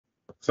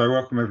So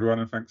welcome everyone,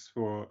 and thanks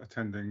for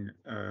attending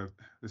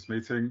this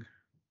meeting.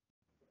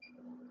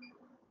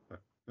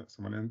 Let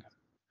someone in.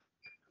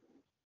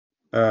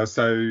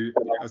 So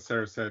as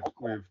Sarah said,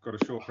 we've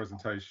got a short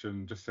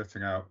presentation just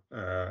setting out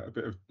a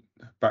bit of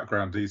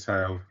background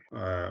detail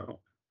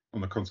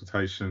on the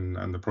consultation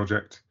and the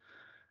project.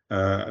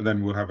 And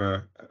then we'll have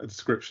a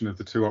description of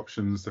the two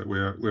options that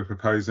we're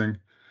proposing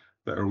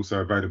that are also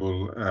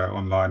available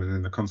online and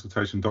in the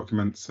consultation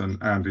documents.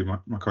 And Andy, my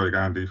colleague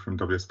Andy from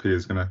WSP,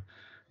 is going to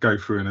go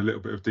through in a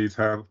little bit of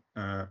detail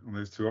on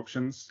those two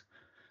options.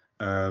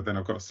 Then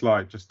I've got a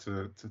slide just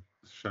to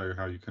show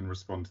how you can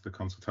respond to the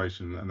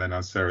consultation. And then,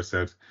 as Sarah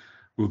said,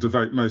 we'll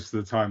devote most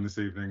of the time this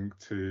evening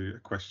to a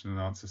question and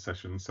answer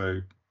session.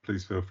 So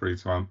please feel free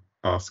to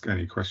ask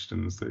any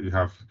questions that you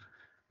have,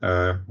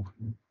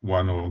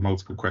 one or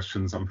multiple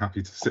questions. I'm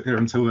happy to sit here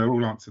until they're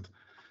all answered.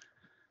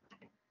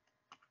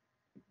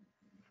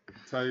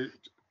 So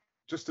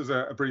just as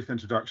a brief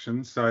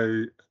introduction,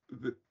 so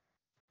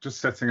just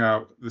setting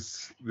out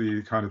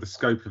the kind of the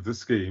scope of the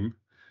scheme.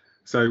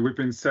 So we've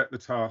been set the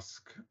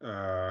task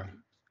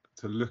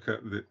to look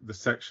at the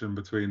section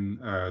between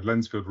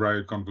Lensfield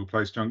Road, Gonville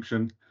Place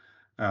Junction,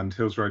 and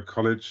Hills Road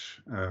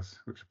College,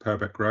 which is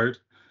Purbeck Road.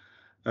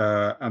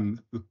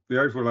 And the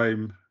overall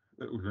aim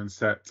that we've been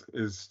set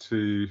is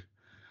to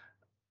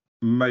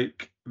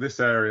make this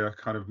area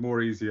kind of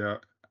more easier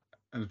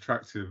and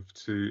attractive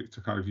to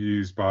kind of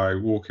use by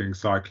walking,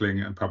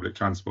 cycling, and public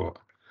transport,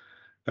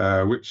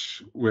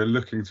 which we're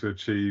looking to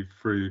achieve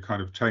through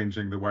kind of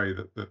changing the way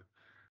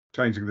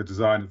changing the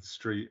design of the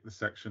street, the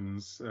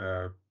sections,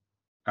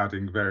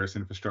 adding various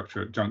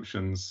infrastructure at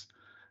junctions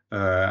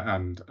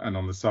and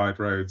on the side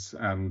roads,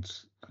 and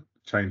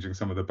changing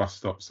some of the bus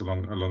stops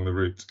along the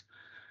route.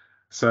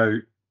 So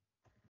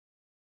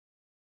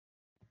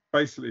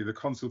basically, the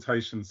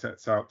consultation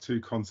sets out two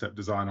concept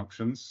design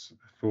options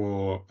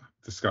for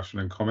discussion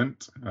and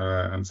comment,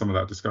 and some of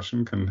that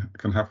discussion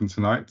can happen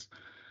tonight.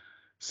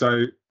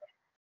 So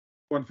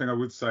one thing I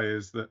would say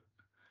is that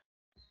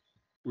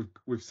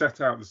we've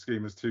set out the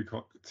scheme as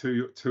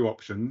two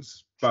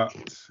options, but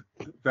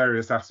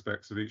various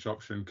aspects of each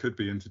option could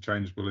be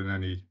interchangeable in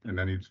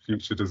any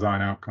future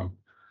design outcome.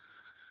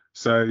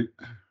 So,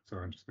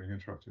 sorry, I'm just being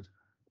interrupted.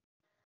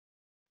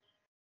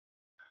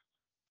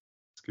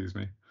 Excuse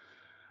me.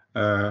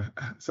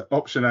 So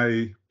option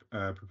A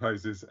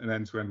proposes an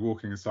end-to-end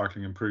walking and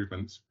cycling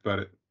improvements, but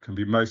it can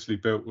be mostly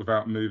built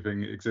without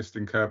moving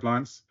existing curb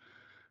lines.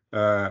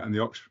 And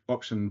the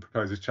option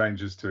proposes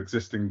changes to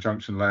existing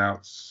junction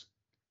layouts,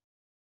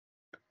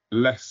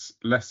 less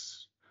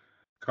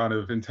kind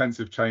of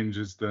intensive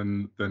changes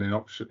than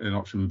in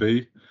option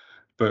B,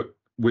 but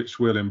which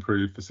will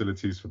improve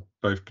facilities for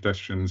both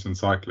pedestrians and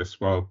cyclists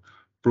while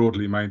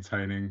broadly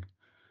maintaining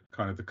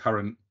kind of the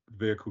current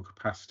vehicle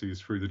capacities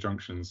through the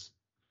junctions.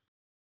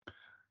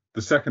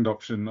 The second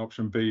option,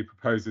 option B,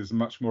 proposes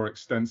much more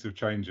extensive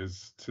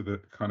changes to the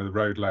kind of the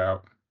road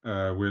layout.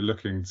 We're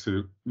looking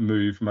to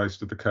move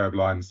most of the curb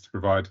lines to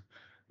provide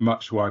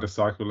much wider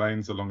cycle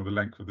lanes along the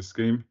length of the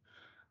scheme.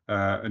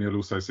 And you'll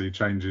also see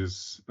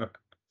changes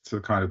to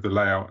kind of the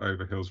layout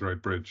over Hills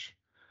Road Bridge.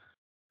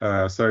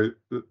 So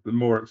the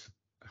more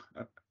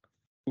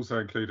also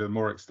include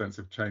more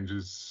extensive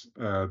changes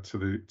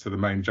to the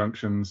main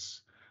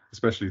junctions,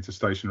 especially to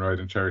Station Road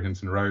and Cherry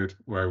Hinton Road,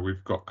 where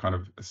we've got kind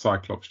of a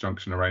Cyclops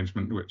junction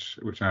arrangement,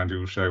 which Andy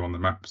will show on the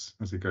maps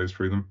as he goes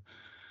through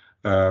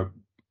them.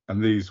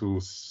 And these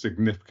will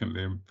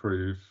significantly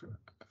improve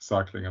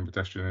cycling and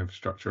pedestrian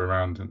infrastructure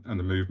around and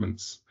the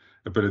movement's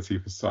ability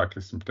for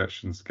cyclists and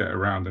pedestrians to get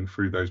around and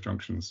through those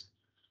junctions,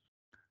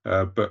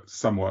 but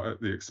somewhat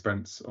at the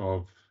expense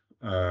of,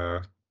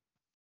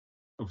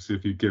 obviously,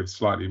 if you give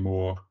slightly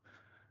more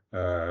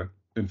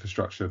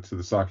infrastructure to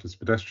the cyclists,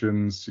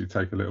 pedestrians, you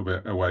take a little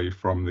bit away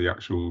from the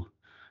actual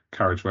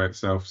carriageway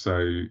itself,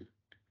 so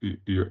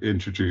you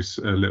introduce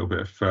a little bit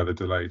of further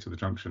delay to the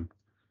junction.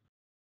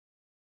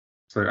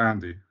 So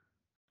Andy,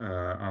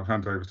 I'll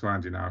hand over to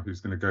Andy now, who's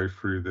going to go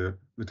through the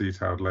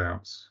detailed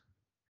layouts.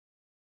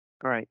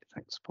 Great,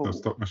 thanks, Paul. I'll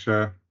stop my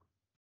share.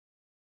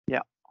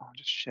 Yeah, I'll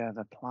just share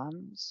the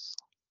plans.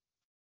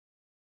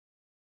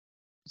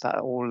 Is that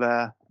all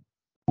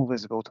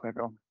visible to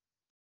everyone?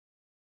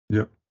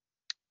 Yep.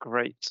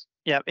 Great.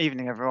 Yeah,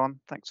 evening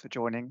everyone. Thanks for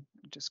joining.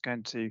 I'm just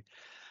going to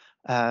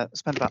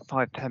spend about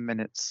 5-10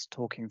 minutes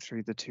talking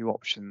through the two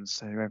options,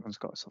 so everyone's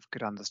got a sort of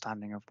good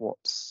understanding of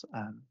what's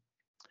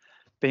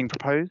being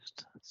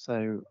proposed.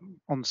 So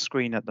on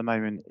screen at the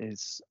moment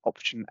is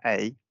option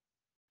A.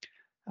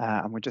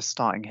 And we're just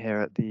starting here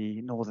at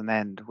the northern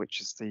end,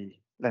 which is the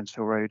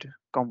Lensfield Road,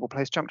 Gonville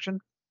Place Junction.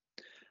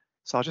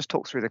 So I'll just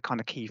talk through the kind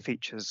of key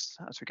features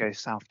as we go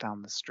south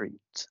down the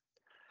street.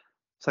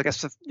 So I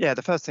guess,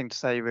 the first thing to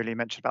say, really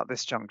mention about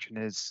this junction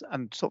is,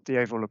 and sort of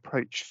the overall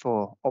approach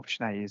for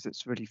option A is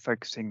it's really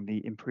focusing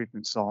the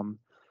improvements on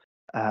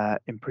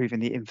improving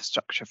the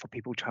infrastructure for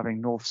people travelling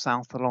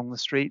north-south along the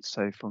street,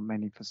 so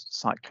mainly for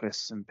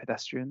cyclists and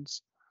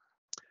pedestrians.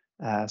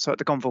 So at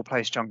the Gonville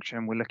Place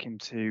Junction, we're looking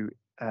to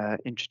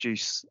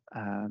introduce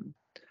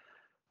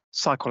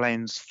Cycle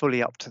lanes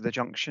fully up to the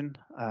junction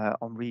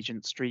on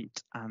Regent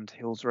Street and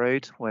Hills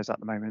Road, whereas at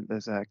the moment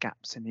there's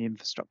gaps in the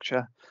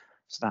infrastructure.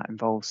 So that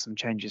involves some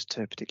changes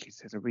to particularly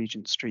to the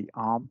Regent Street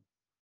arm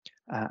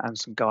and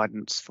some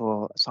guidance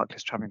for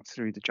cyclists travelling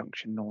through the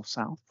junction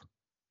north-south.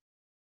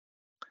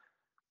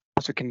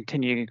 As we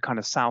continue kind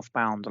of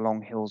southbound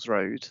along Hills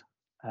Road,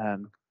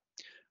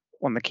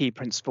 one of the key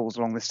principles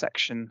along this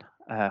section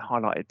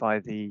highlighted by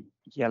the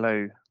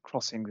yellow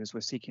crossings is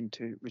we're seeking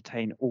to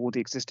retain all the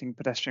existing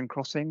pedestrian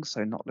crossings,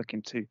 so not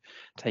looking to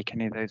take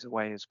any of those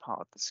away as part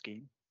of the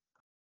scheme.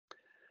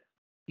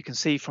 You can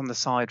see from the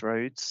side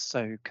roads,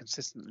 so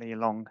consistently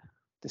along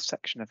this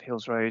section of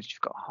Hills Road,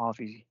 you've got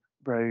Harvey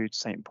Road,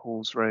 St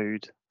Paul's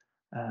Road,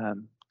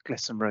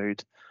 Glisson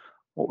Road.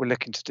 What we're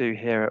looking to do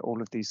here at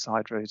all of these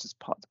side roads as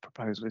part of the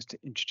proposal is to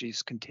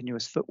introduce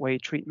continuous footway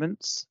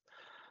treatments.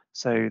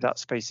 So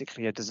that's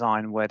basically a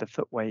design where the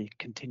footway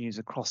continues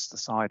across the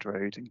side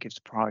road and gives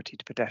priority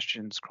to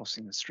pedestrians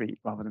crossing the street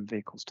rather than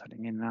vehicles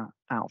turning in and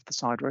out of the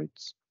side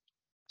roads.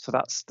 So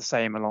that's the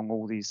same along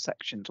all these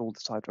sections, all the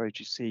side roads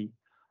you see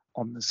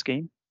on the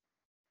scheme.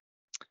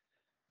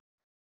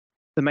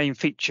 The main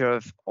feature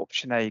of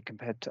option A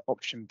compared to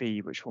option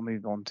B, which we'll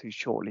move on to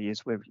shortly,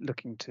 is we're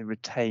looking to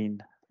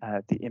retain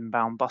the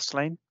inbound bus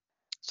lane.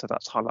 So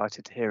that's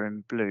highlighted here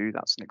in blue.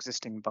 That's an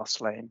existing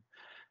bus lane.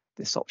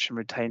 This option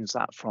retains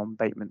that from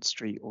Bateman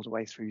Street all the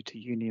way through to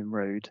Union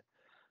Road.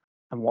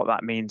 And what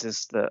that means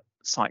is that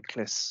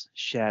cyclists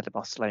share the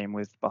bus lane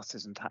with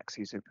buses and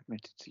taxis who are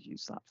permitted to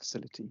use that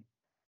facility.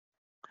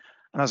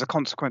 And as a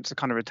consequence of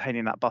kind of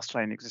retaining that bus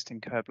lane,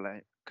 existing curb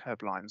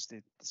lines,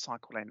 the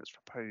cycle lane that's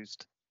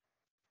proposed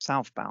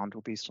southbound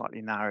will be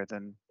slightly narrower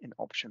than in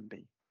option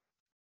B.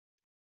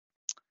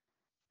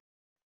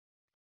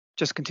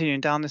 Just continuing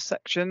down this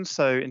section,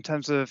 so in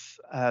terms of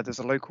there's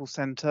a local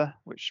centre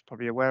which you're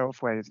probably aware of,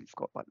 where you've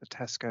got like the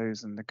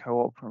Tesco's and the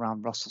Co-op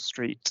around Russell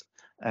Street,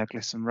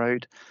 Glisson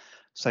Road.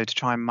 So to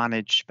try and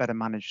better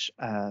manage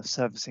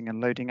servicing and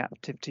loading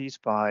activities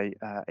by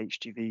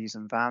HGVs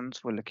and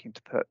vans, we're looking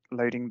to put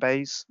loading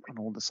bays on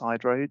all the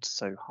side roads,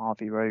 so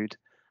Harvey Road,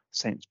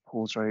 St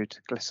Paul's Road,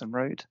 Glisson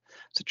Road,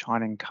 to try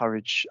and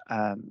encourage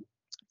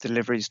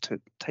deliveries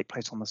to take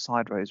place on the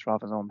side roads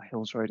rather than on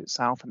Hills Road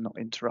itself and not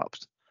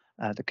interrupt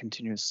the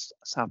continuous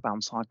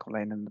southbound cycle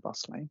lane and the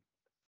bus lane.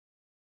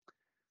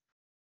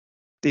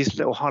 These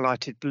little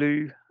highlighted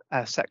blue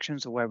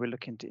sections are where we're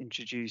looking to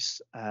introduce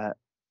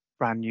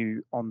brand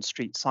new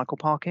on-street cycle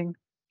parking.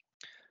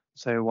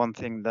 So one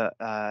thing that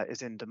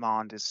is in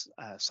demand is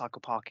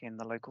cycle parking in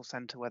the local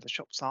centre where the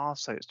shops are.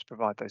 So it's to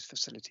provide those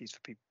facilities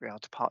for people to be able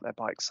to park their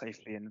bikes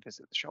safely and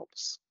visit the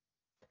shops.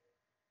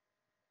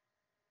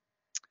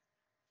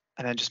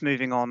 And then just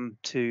moving on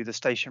to the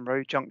Station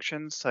Road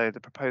junctions. So the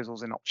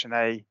proposals in option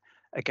A,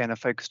 again, are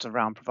focused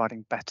around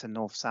providing better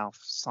north-south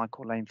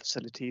cycle lane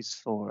facilities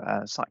for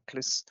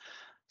cyclists.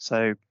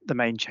 So the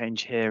main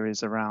change here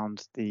is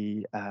around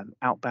the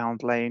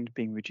outbound lane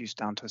being reduced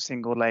down to a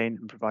single lane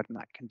and providing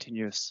that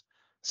continuous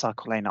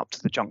cycle lane up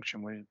to the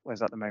junction,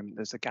 whereas at the moment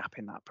there's a gap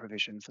in that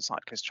provision for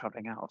cyclists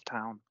travelling out of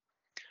town.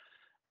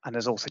 And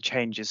there's also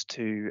changes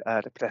to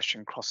the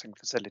pedestrian crossing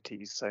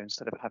facilities. So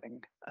instead of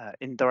having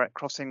indirect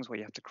crossings where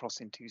you have to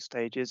cross in 2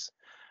 stages,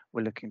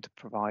 we're looking to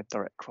provide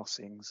direct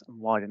crossings and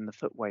widen the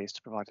footways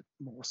to provide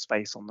more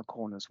space on the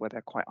corners where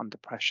they're quite under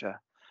pressure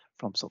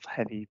from sort of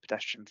heavy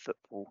pedestrian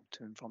footfall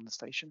to and from the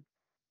station.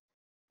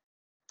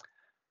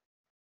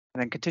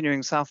 And then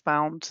continuing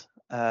southbound,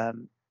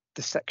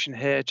 this section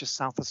here, just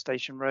south of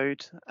Station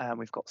Road,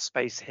 we've got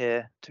space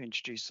here to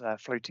introduce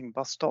floating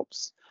bus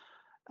stops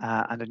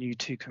and a new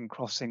Toucan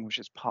crossing, which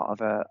is part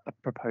of a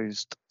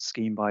proposed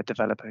scheme by a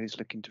developer who's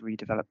looking to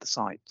redevelop the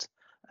site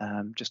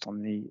just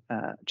on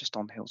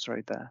Hills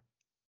Road there.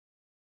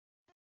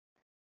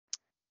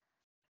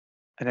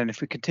 And then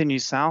if we continue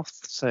south,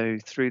 so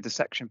through the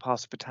section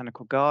past the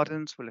Botanical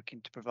Gardens, we're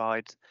looking to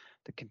provide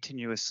the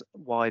continuous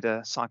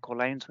wider cycle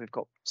lanes. We've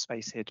got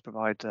space here to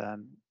provide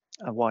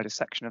a wider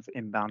section of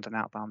inbound and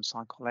outbound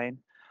cycle lane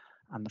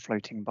and the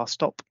floating bus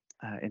stop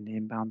in the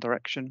inbound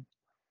direction.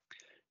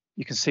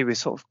 You can see we're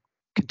sort of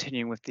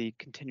continuing with the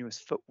continuous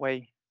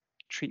footway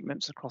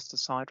treatments across the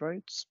side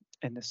roads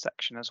in this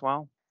section as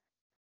well.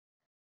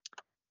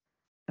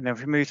 And then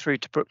if we move through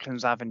to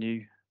Brooklands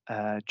Avenue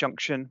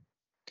junction,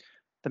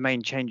 the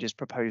main changes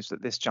proposed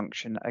at this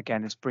junction,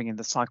 again, is bringing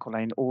the cycle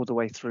lane all the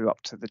way through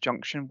up to the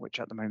junction, which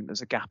at the moment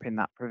there's a gap in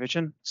that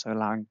provision. So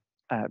allowing,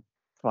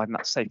 providing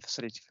that safe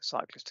facility for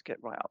cyclists to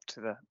get right up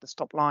to the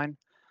stop line.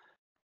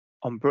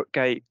 On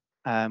Brookgate,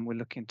 we're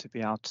looking to be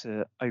able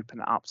to open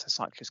it up so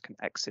cyclists can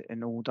exit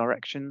in all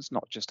directions,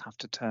 not just have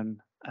to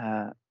turn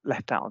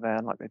left out of there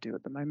like they do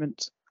at the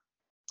moment.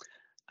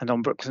 And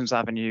on Brooklands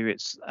Avenue,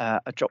 it's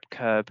a drop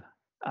curb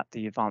at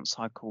the advanced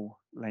cycle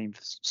lane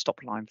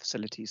stop line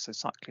facility, so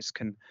cyclists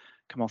can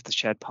come off the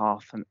shared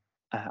path and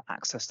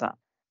access that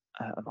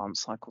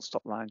advanced cycle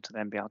stop line to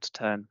then be able to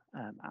turn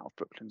out of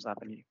Brooklands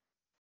Avenue.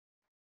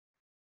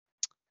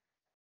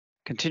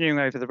 Continuing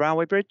over the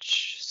railway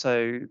bridge,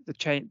 so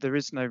there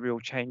is no real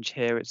change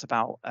here. It's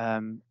about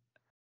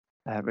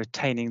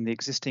retaining the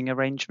existing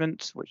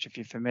arrangement, which, if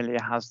you're familiar,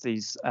 has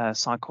these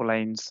cycle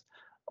lanes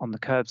on the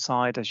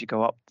curbside as you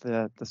go up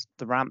the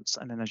ramps,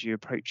 and then as you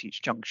approach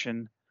each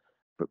junction,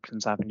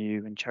 Brooklands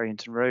Avenue and Cherry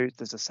Hinton Road,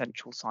 there's a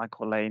central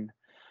cycle lane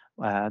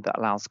that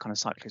allows kind of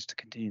cyclists to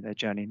continue their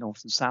journey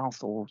north and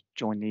south, or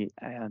join the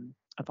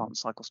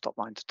advanced cycle stop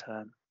line to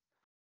turn.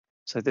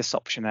 So this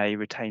option A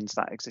retains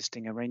that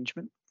existing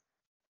arrangement.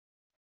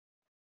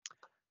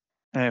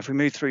 If we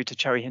move through to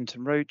Cherry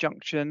Hinton Road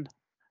junction,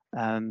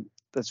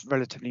 there's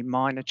relatively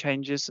minor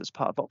changes as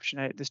part of option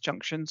A at this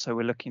junction. So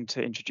we're looking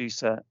to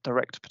introduce a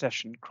direct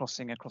pedestrian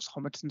crossing across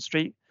Homerton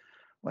Street,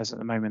 whereas at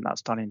the moment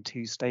that's done in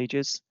 2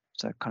 stages.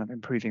 So kind of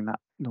improving that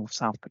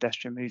north-south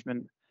pedestrian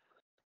movement,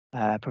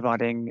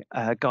 providing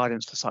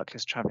guidance for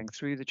cyclists travelling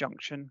through the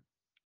junction.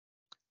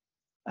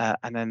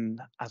 And then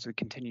as we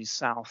continue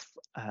south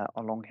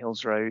along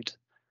Hills Road,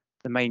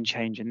 the main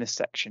change in this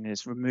section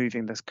is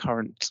removing this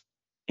current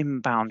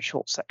inbound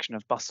short section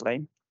of bus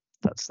lane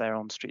that's there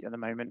on street at the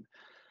moment,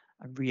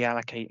 and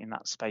reallocating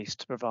that space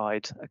to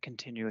provide a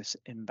continuous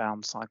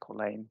inbound cycle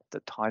lane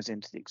that ties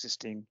into the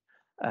existing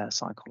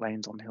cycle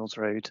lanes on Hills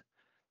Road,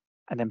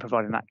 and then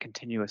providing that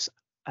continuous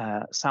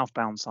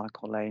southbound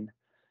cycle lane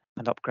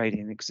and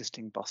upgrading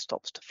existing bus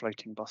stops to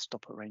floating bus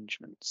stop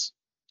arrangements.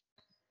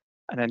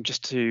 And then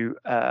just to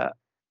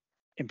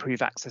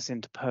improve access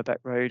into Purbeck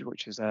Road,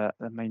 which is the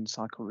main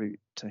cycle route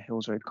to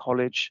Hills Road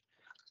College,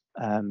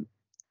 there'll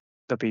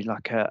be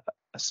like a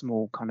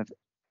small kind of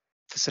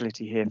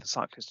facility here for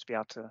cyclists to be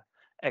able to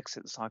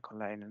exit the cycle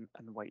lane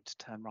and wait to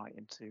turn right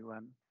into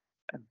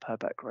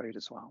Purbeck Road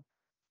as well.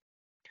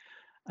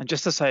 And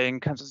just to say, in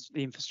terms of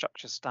the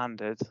infrastructure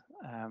standard,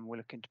 we're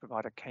looking to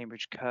provide a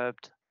Cambridge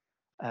curbed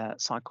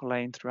cycle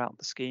lane throughout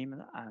the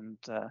scheme, and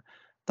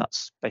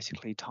that's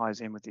basically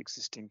ties in with the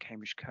existing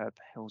Cambridge curb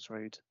Hills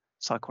Road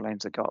cycle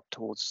lanes that go up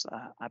towards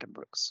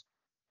Addenbrooks.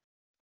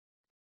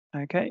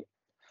 Okay,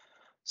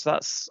 so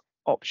that's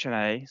option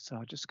A. So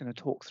I'm just going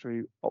to talk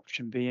through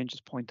option B and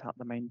just point out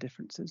the main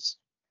differences.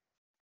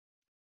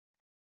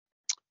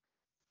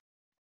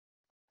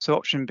 So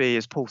option B,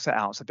 as Paul set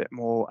out, is a bit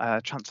more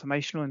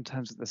transformational in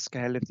terms of the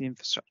scale of the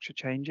infrastructure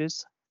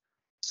changes.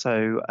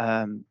 So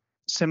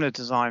similar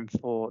design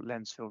for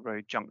Lensfield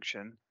Road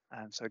Junction.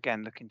 So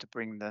again, looking to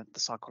bring the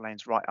cycle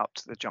lanes right up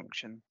to the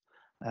junction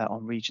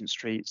on Regent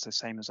Street, so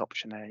same as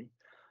option A.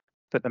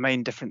 But the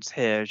main difference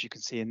here, as you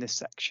can see in this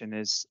section,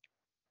 is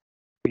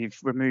we've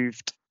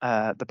removed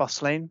the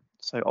bus lane.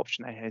 So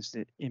option A here is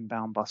the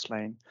inbound bus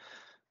lane.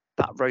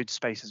 That road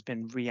space has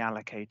been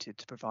reallocated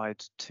to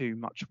provide 2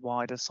 much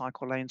wider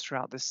cycle lanes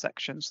throughout this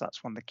section. So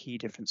that's one of the key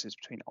differences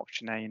between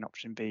option A and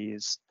option B,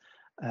 is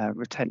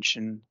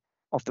retention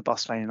of the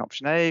bus lane in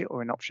option A,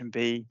 or in option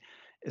B,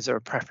 is there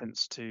a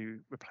preference to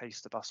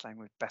replace the bus lane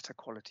with better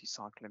quality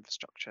cycle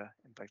infrastructure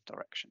in both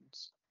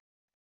directions?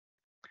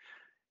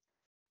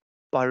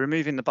 By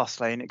removing the bus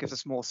lane, it gives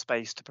us more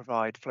space to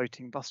provide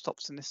floating bus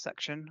stops in this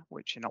section,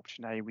 which in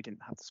option A, we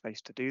didn't have the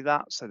space to do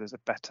that. So there's a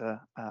better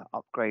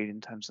upgrade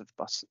in terms of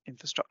bus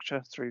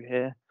infrastructure through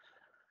here.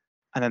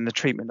 And then the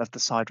treatment of the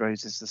side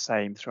roads is the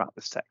same throughout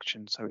this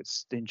section. So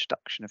it's the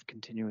introduction of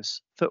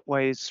continuous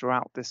footways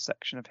throughout this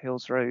section of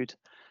Hills Road,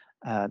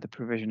 the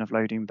provision of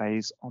loading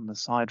bays on the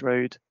side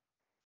road.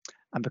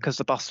 And because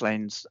the bus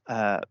lane's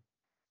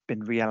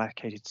been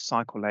reallocated to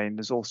cycle lane,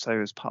 there's also,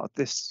 as part of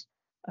this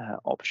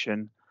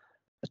option,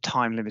 a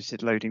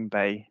time-limited loading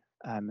bay.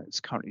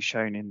 It's currently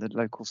shown in the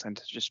local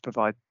centre to just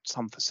provide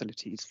some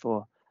facilities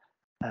for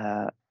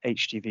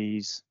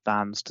HGVs,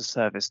 vans to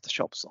service the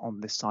shops on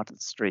this side of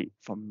the street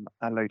from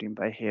a loading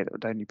bay here that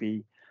would only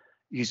be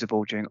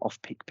usable during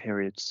off-peak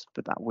periods,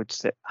 but that would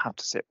have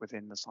to sit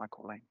within the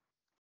cycle lane.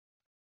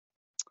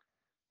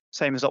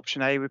 Same as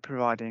option A, we're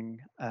providing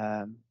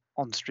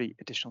on-street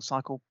additional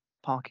cycle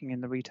parking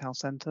in the retail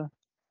centre.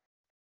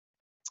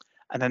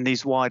 And then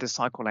these wider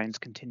cycle lanes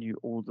continue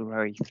all the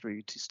way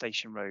through to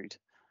Station Road,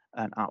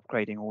 and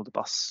upgrading all the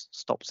bus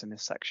stops in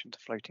this section to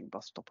floating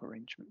bus stop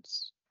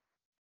arrangements.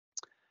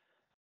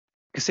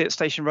 You can see at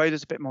Station Road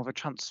is a bit more of a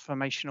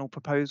transformational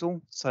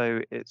proposal.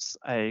 So it's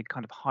a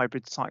kind of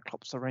hybrid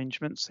cyclops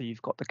arrangement. So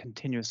you've got the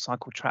continuous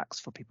cycle tracks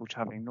for people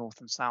travelling north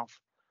and south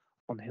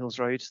on Hills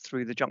Road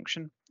through the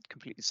junction,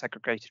 completely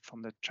segregated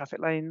from the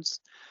traffic lanes,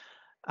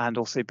 and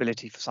also the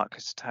ability for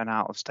cyclists to turn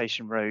out of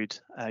Station Road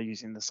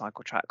using the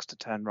cycle tracks to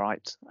turn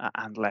right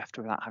and left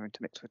without having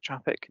to mix with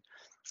traffic.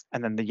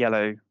 And then the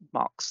yellow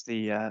marks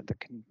the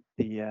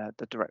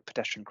direct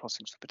pedestrian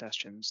crossings for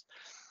pedestrians.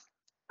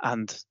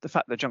 And the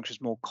fact that the junction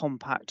is more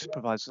compact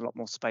provides a lot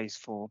more space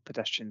for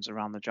pedestrians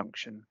around the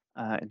junction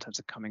in terms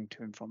of coming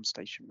to and from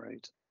Station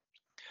Road.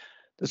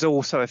 There's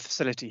also a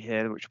facility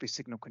here which will be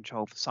signal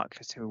control for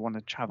cyclists who want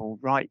to travel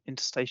right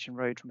into Station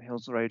Road from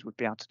Hills Road, would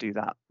be able to do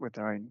that with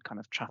their own kind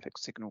of traffic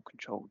signal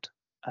controlled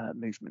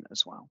movement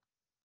as well.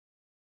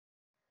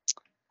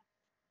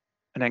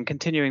 And then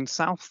continuing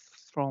south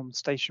from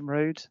Station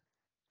Road,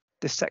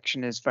 this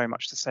section is very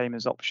much the same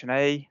as option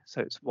A.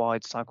 So it's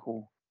wide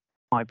cycle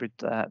hybrid,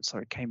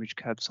 Cambridge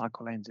curb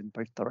cycle lanes in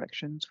both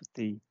directions with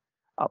the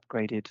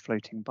upgraded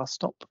floating bus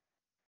stop.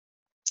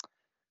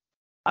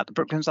 At the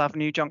Brooklands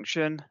Avenue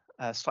junction,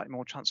 slightly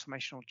more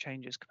transformational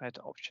changes compared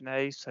to option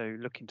A. So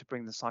looking to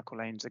bring the cycle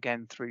lanes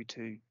again through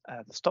to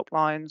the stop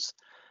lines.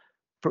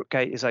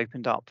 Brookgate is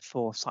opened up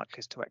for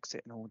cyclists to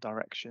exit in all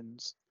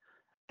directions.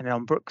 And then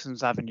on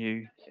Brooklands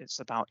Avenue, it's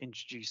about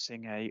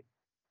introducing a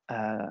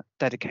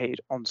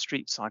dedicated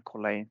on-street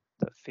cycle lane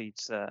that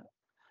feeds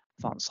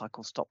advanced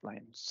cycle stop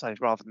lanes. So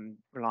rather than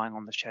relying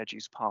on the shared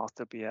use path,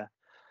 there'll be a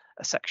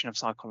section of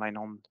cycle lane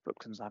on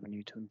Brooklands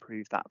Avenue to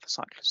improve that for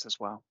cyclists as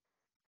well.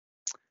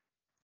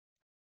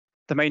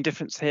 The main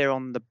difference here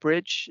on the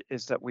bridge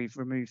is that we've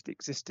removed the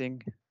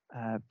existing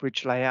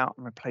bridge layout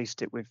and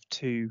replaced it with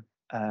two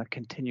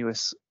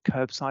continuous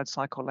curbside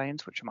cycle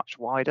lanes, which are much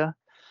wider.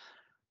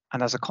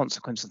 And as a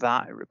consequence of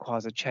that, it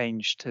requires a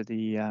change to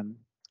the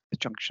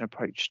junction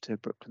approach to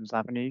Brooklands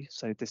Avenue.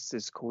 So this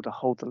is called a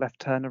hold the left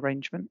turn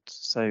arrangement.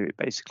 So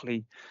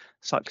basically,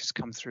 cyclists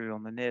come through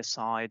on the near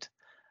side,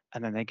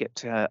 and then they get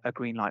to a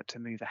green light to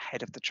move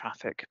ahead of the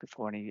traffic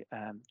before any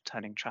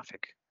turning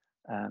traffic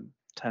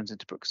turns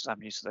into Brooklands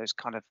Avenue. So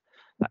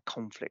that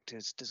conflict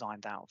is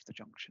designed out of the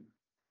junction.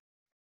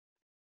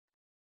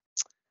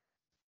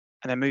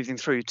 And then moving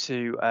through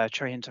to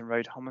Cherry Hinton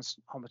Road,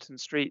 Homerton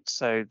Street.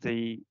 So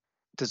the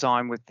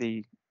design with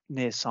the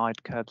near side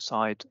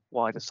curbside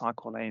wider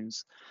cycle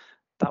lanes,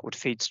 that would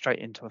feed straight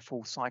into a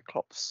full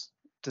Cyclops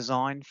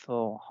design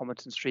for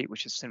Homerton Street,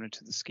 which is similar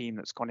to the scheme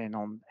that's gone in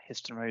on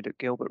Histon Road at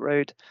Gilbert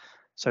Road.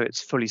 So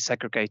it's fully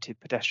segregated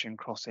pedestrian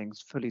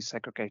crossings, fully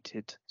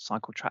segregated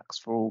cycle tracks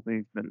for all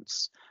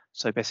movements.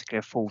 So basically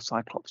a full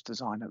Cyclops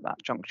design at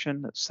that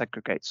junction that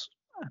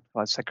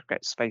provides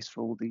segregated space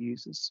for all the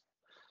users.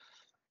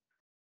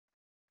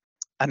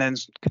 And then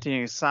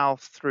continuing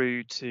south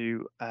through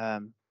to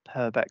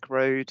Purbeck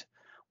Road,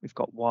 we've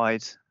got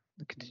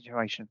the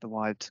continuation of the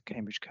wide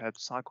Cambridge curved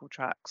cycle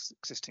tracks.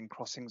 Existing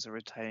crossings are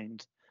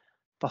retained.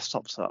 Bus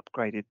stops are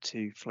upgraded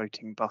to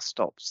floating bus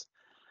stops.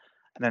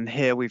 And then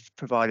here we've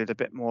provided a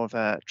bit more of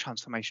a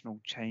transformational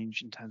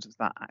change in terms of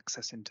that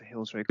access into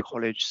Hills Road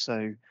College.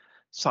 So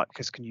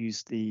cyclists can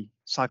use the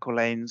cycle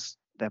lanes.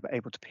 They're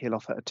able to peel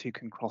off at a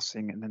Toucan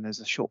crossing, and then there's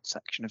a short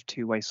section of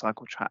two-way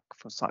cycle track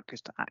for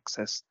cyclists to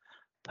access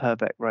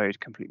Purbeck Road,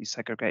 completely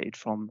segregated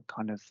from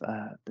kind of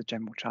the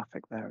general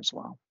traffic there as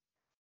well.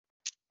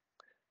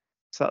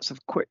 So that's a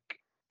quick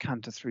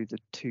canter through the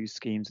two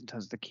schemes in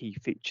terms of the key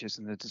features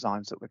and the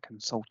designs that we're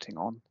consulting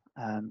on.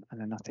 And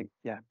then I think,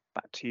 yeah,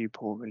 back to you,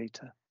 Paul, really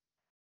to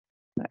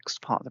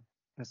next part of the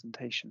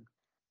presentation.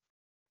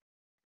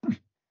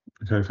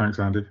 Okay, thanks,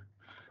 Andy.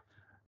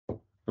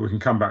 We can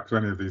come back to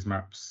any of these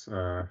maps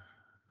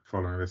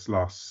following this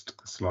last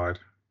slide.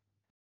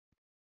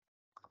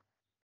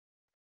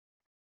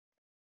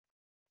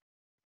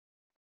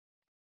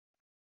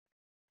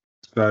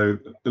 So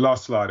the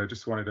last slide, I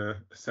just wanted to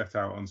set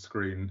out on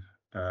screen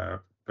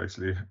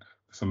basically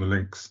some of the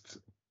links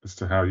as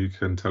to how you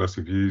can tell us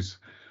your views.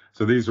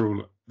 So these are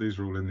all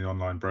in the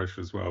online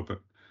brochure as well, but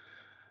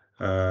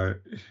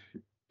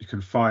you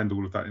can find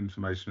all of that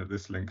information at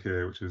this link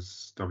here, which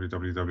is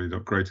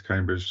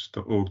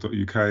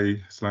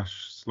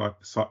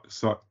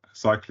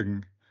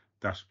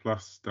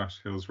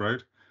www.greatercambridge.org.uk/cycling-plus-Hills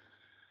Road.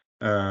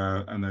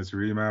 And there's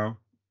your email,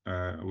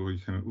 or you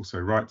can also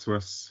write to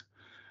us.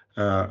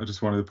 I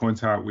just wanted to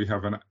point out we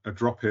have a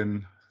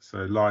drop-in,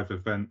 so live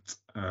event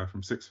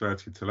from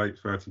 6:30 till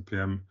 8:30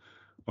 p.m.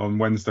 on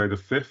Wednesday the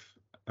 5th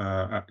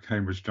at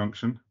Cambridge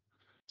Junction.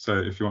 So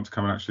if you want to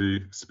come and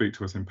actually speak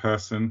to us in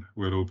person,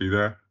 we'll all be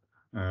there,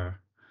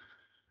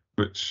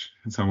 which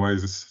in some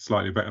ways is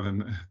slightly better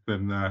than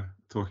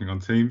talking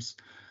on Teams.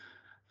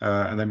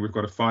 And then we've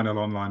got a final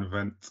online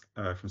event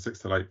from 6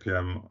 till 8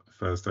 p.m.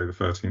 Thursday the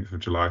 13th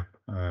of July.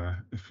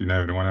 If you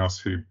know anyone else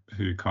who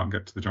can't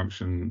get to the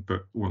junction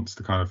but wants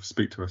to kind of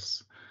speak to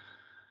us.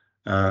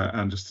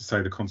 And just to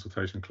say the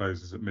consultation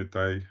closes at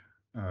midday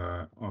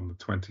on the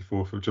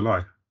 24th of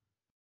July.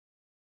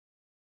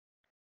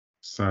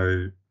 So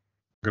I'm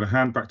going to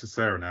hand back to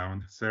Sarah now,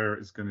 and Sarah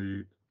is going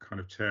to kind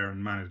of chair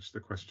and manage the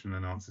question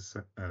and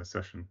answer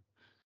session.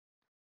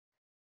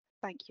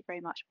 Thank you very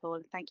much, Paul,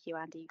 and thank you,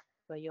 Andy,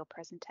 for your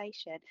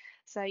presentation.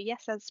 So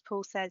yes, as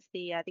Paul says,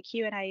 the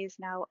Q&A is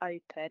now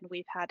open.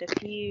 We've had a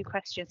few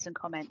questions and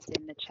comments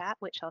in the chat,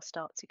 which I'll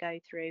start to go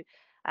through.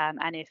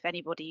 And if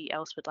anybody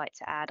else would like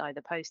to add,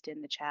 either post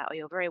in the chat or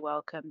you're very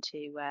welcome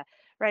to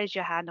raise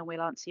your hand and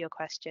we'll answer your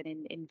question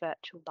in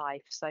virtual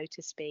life, so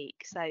to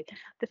speak. So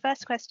the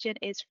first question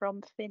is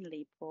from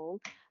Finley,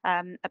 Paul,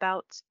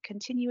 about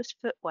continuous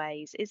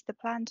footways. Is the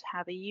plan to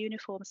have a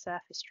uniform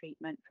surface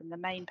treatment from the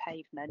main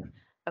pavement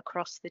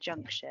across the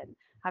junction?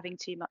 Having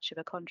too much of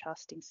a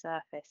contrasting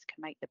surface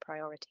can make the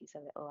priorities a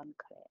little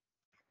unclear.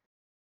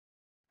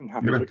 I'm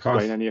happy to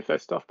explain any of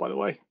this stuff, by the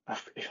way,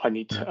 if I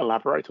need to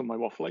elaborate on my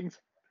wafflings.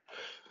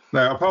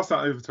 No, I'll pass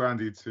that over to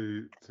Andy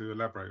to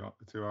elaborate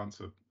to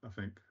answer, I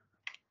think,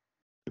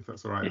 if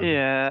that's all right.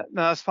 Yeah,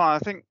 no, that's fine. I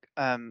think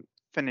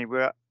Finley,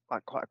 we're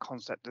like quite a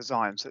concept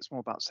design, so it's more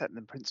about setting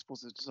the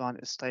principles of design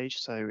at this stage.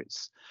 So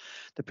it's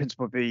the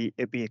principle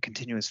it'd be a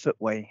continuous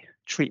footway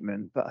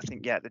treatment, but I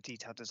think the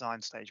detailed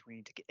design stage we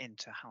need to get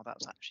into how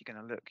that's actually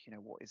going to look.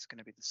 What is going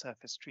to be the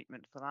surface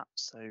treatment for that.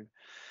 So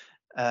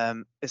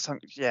it's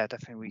something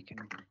definitely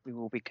we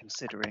will be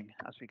considering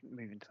as we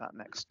move into that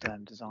next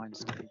design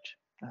stage.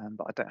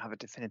 But I don't have a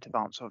definitive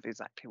answer of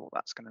exactly what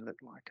that's going to look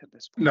like at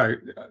this point. No,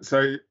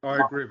 so I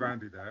agree with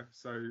Andy there.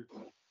 So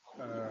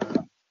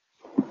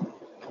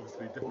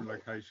obviously different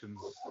locations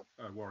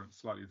warrant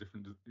slightly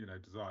different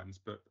designs,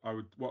 but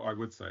what I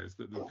would say is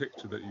that the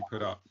picture that you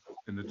put up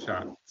in the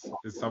chat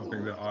is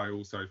something that I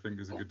also think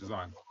is a good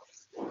design.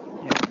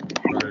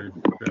 So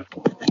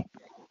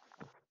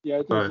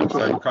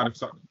so we're kind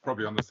of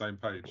probably on the same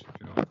page,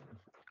 if you know what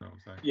I'm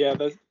saying. Yeah,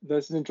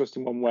 there's an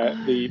interesting one where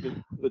the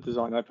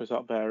design I put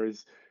up there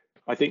is,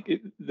 I think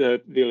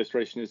the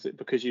illustration is that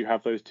because you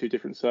have those two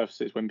different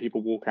surfaces, when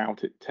people walk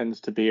out, it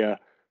tends to be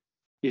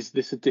is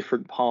this a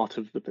different part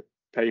of the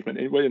pavement?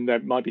 And there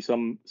might be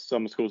some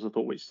schools of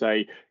thought which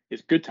say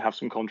it's good to have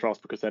some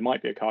contrast because there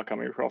might be a car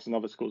coming across, and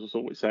other schools of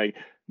thought which say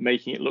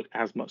making it look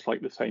as much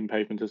like the same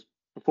pavement as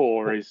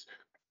before is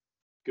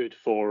good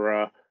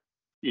for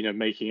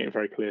making it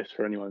very clear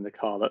for anyone in the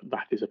car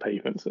that is a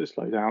pavement, so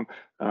slow down.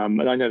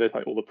 And I know there's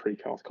like all the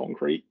precast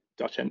concrete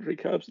Dutch entry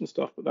curbs and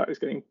stuff, but that is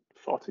getting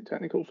far too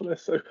technical for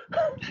this. So,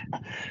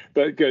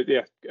 but good,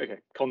 yeah, okay,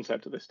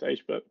 concept at this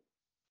stage, but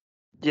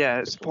yeah,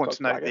 it's important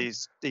to note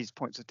these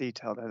points of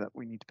detail there that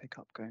we need to pick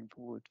up going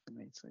forward for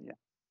me. So yeah,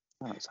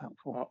 that's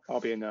helpful.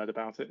 I'll be a nerd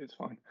about it. It's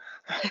fine.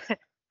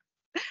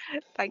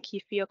 Thank you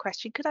for your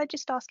question. Could I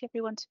just ask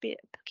everyone to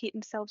keep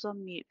themselves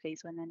on mute,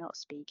 please, when they're not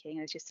speaking?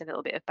 There's just a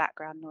little bit of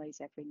background noise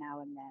every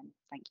now and then.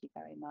 Thank you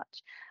very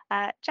much.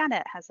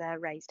 Janet has a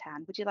raised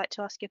hand. Would you like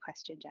to ask your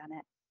question,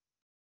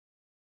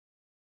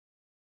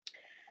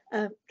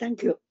 Janet?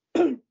 Thank you.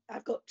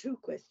 I've got two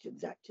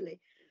questions, actually.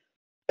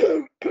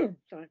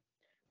 Sorry.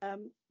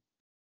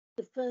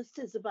 The first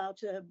is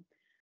about a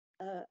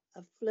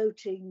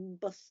floating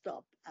bus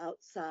stop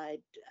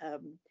outside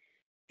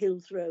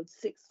Hills Road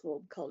Sixth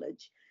Form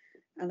College,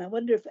 and I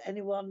wonder if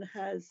anyone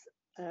has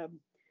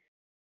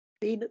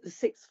been at the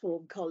Sixth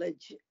Form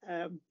College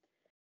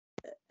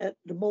at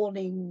the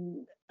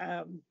morning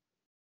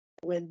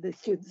when the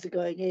students are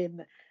going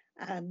in,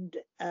 and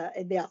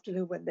in the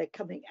afternoon when they're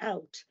coming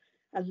out,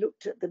 and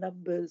looked at the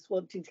numbers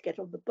wanting to get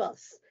on the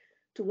bus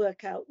to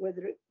work out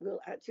whether it will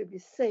actually be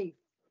safe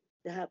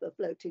to have a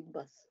floating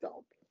bus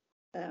stop,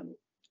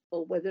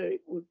 or whether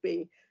it would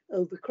be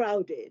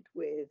overcrowded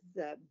with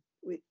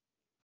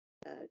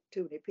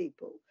too many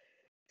people.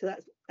 So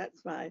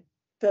that's my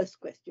first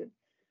question.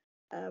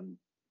 And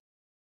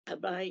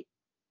my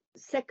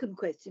second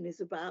question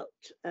is about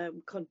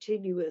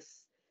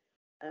continuous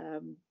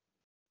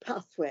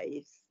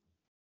pathways,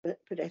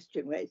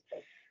 pedestrian ways.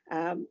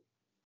 I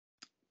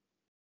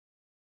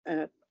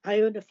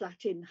own a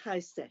flat in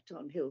Highset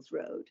on Hills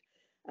Road,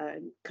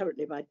 and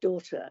currently my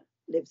daughter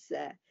lives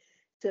there.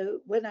 So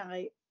when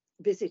I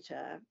visit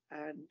her,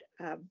 and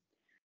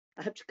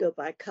I have to go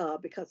by car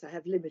because I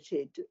have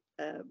limited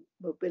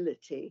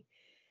mobility,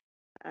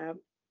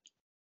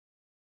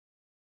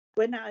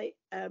 when I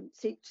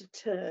seek to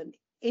turn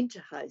into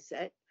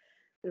Highset,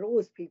 there are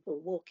always people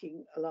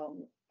walking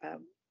along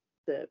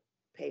the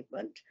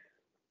pavement,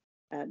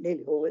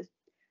 nearly always.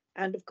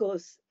 And of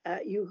course,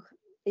 you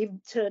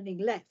even turning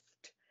left,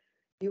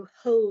 you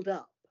hold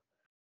up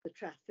the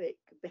traffic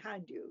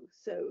behind you.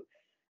 So,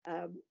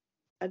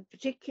 and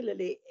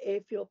particularly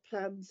if your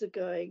plans are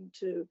going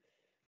to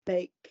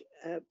make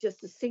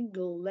just a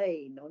single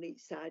lane on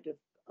each side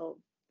of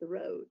the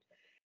road,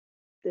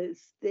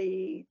 there's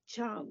the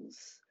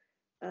chance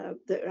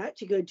that are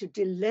actually going to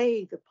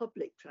delay the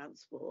public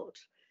transport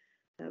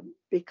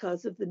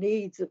because of the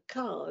needs of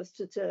cars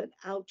to turn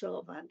out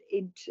of and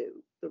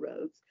into the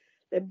roads,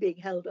 then being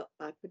held up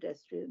by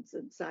pedestrians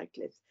and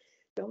cyclists.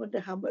 So I wonder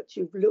how much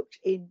you've looked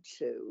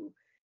into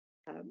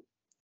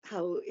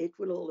how it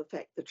will all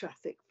affect the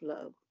traffic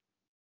flow.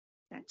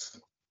 Thanks.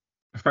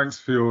 Thanks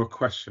for your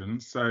question.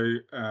 So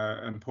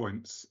and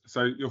points.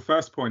 So your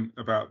first point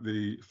about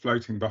the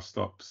floating bus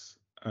stops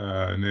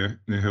near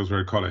Hills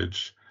Road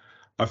College,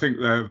 I think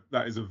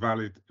that is a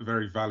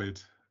very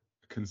valid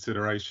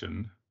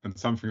consideration, and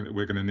something that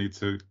we're going to need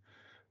to.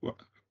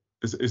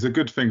 Is a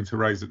good thing to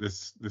raise at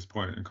this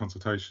point in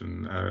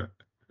consultation.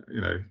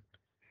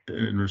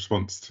 In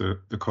response to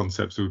the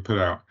concepts we put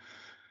out,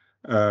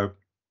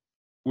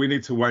 we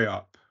need to weigh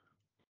up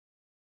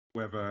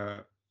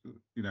whether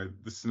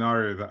the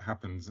scenario that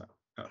happens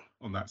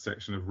on that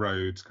section of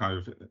road, kind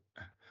of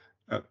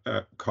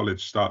at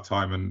college start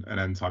time and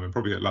end time, and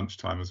probably at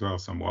lunchtime as well,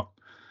 somewhat,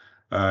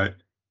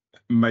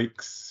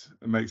 makes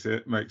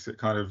it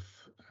kind of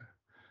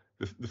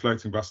the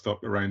floating bus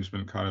stop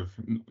arrangement kind of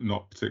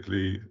not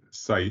particularly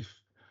safe,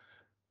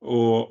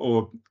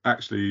 or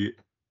actually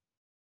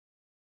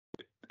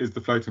is the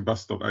floating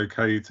bus stop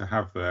okay to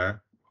have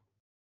there,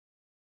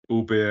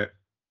 albeit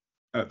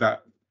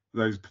at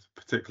those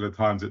particular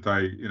times of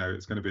day,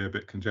 it's going to be a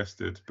bit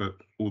congested, but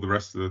all the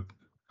rest of the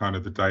kind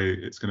of the day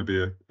it's going to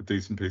be a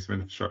decent piece of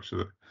infrastructure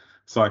that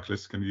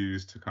cyclists can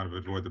use to kind of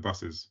avoid the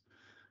buses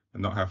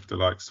and not have to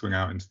like swing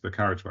out into the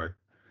carriageway.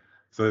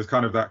 So there's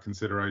kind of that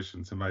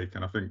consideration to make,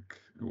 and I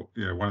think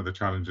one of the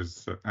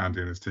challenges that Andy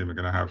and his team are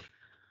going to have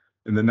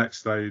in the next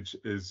stage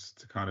is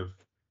to kind of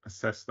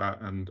assess that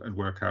and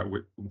work out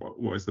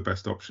what is the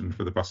best option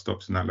for the bus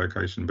stops in that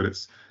location. But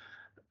it's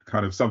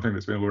kind of something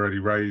that's been already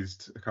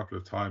raised a couple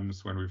of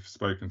times when we've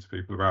spoken to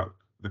people about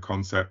the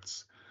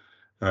concepts,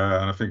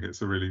 and I think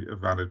it's a really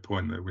valid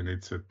point that we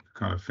need to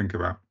kind of think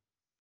about.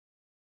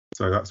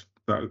 So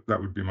that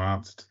would be my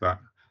answer to that.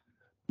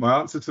 My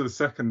answer to the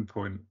second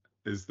point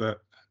is that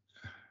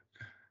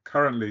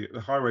currently the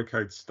highway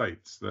code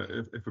states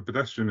that if a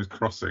pedestrian is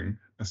crossing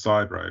a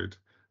side road,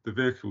 the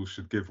vehicle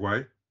should give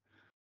way,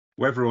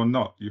 whether or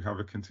not you have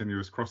a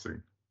continuous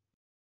crossing.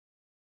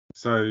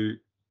 So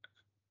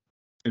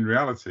in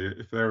reality,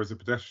 if there is a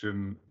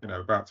pedestrian,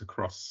 about to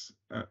cross,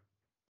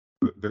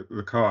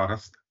 the car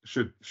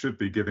should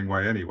be giving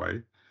way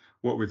anyway.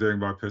 What we're doing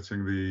by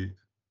putting the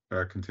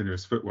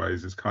continuous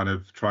footways is kind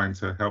of trying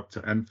to help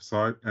to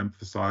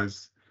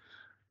emphasize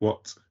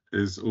what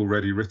is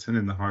already written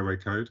in the highway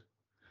code,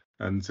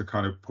 and to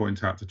kind of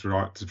point out to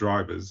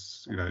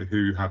drivers,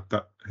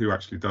 who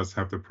actually does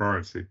have the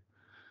priority.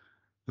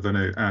 I don't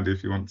know, Andy,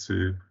 if you want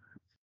to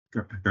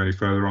go any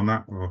further on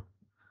that, or.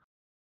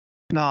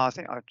 No, I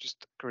think I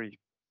just agree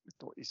with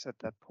what you said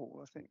there,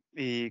 Paul. I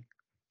think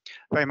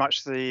very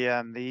much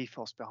the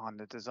ethos behind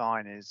the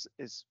design is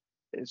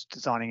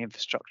designing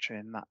infrastructure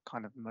in that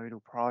kind of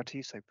modal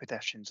priority. So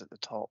pedestrians at the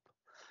top,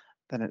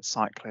 then it's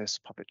cyclists,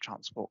 public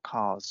transport,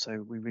 cars.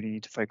 So we really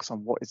need to focus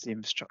on what is the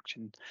infrastructure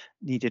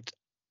needed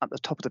at the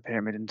top of the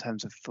pyramid in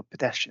terms of for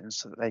pedestrians,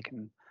 so that they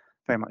can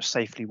very much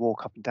safely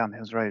walk up and down the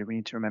Hills Road. We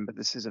need to remember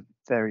this is a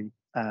very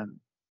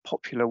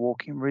popular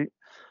walking route,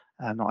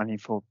 not only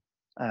for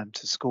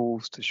to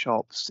schools, to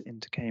shops,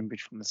 into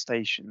Cambridge from the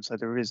station. So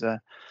there is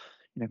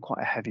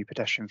quite a heavy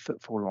pedestrian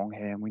footfall along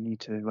here, and we need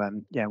to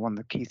one of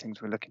the key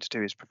things we're looking to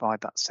do is provide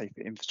that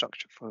safer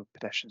infrastructure for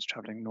pedestrians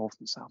travelling north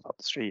and south up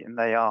the street, and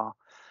they are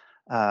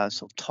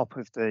sort of top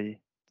of the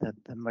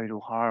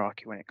modal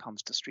hierarchy when it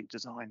comes to street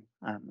design,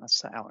 as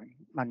set out in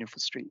Manual for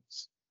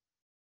Streets.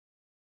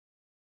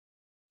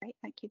 Great,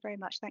 thank you very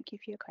much. Thank you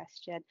for your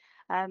question.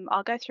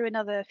 I'll go through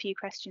another few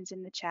questions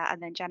in the chat,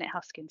 and then Janet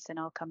Huskinson,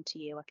 I'll come to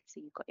you. I can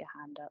see you've got your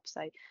hand up.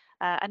 So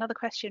another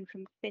question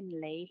from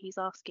Finley. He's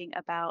asking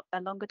about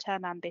a longer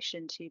term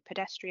ambition to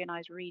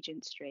pedestrianise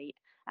Regent Street,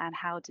 and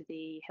how do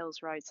the Hills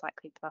Road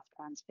cycling bus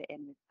plans fit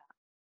in with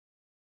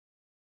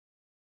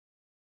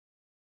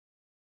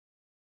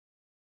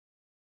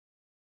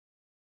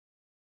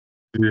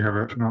that? Do you have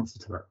an answer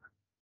to that?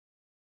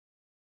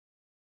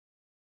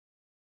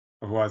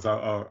 Otherwise,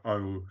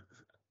 I'll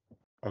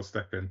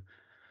step in.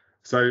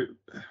 So,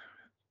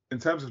 in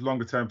terms of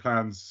longer term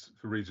plans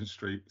for Regent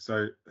Street,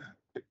 so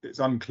it's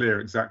unclear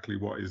exactly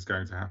what is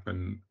going to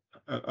happen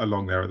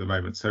along there at the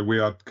moment. So we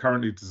are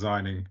currently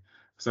designing.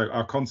 So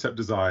our concept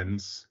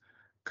designs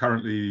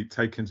currently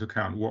take into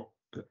account what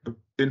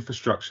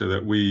infrastructure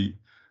that we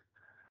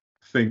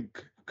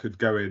think could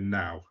go in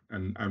now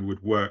and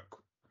would work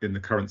in the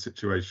current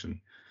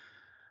situation,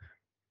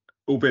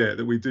 albeit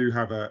that we do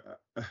have an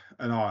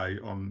eye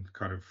on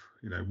kind of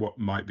what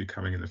might be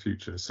coming in the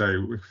future.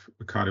 So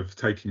we're kind of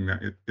taking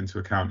that into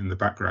account in the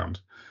background,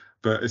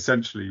 but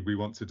essentially we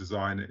want to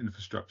design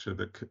infrastructure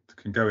that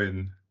can go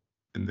in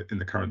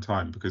the current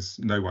time, because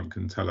no one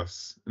can tell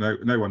us,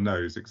 no one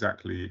knows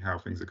exactly how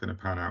things are going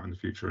to pan out in the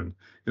future, and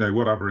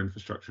what other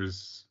infrastructure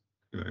is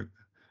going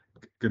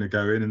to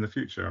go in the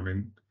future. I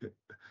mean,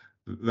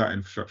 that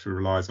infrastructure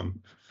relies on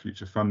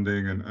future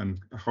funding and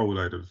a whole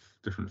load of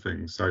different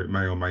things, so it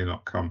may or may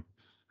not come.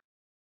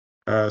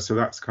 So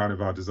that's kind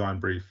of our design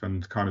brief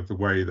and kind of the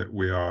way that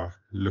we are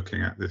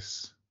looking at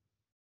this.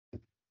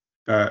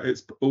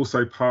 It's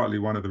also partly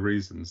one of the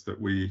reasons that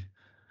we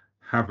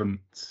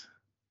haven't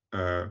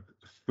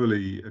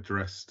fully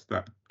addressed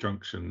that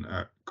junction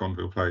at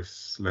Gonville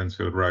Place,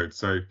 Lensfield Road.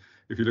 So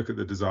if you look at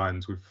the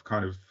designs, we've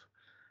kind of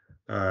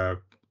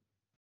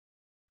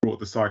brought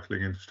the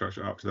cycling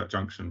infrastructure up to that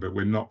junction, but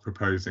we're not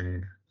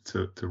proposing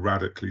to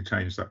radically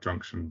change that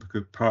junction,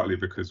 partly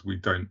because we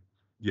don't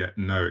yet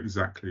know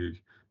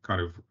exactly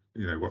kind of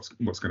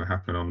what's going to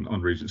happen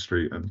on Regent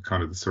Street and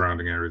kind of the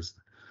surrounding areas.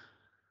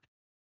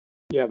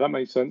 Yeah, that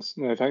makes sense.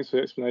 No, thanks for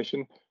the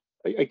explanation.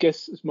 I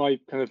guess it's my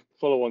kind of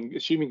follow on,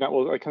 assuming that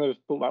was, I kind of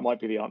thought that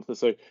might be the answer.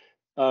 So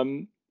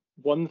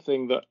one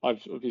thing that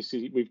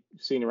we've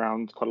seen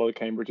around quite a lot of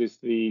Cambridge is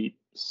the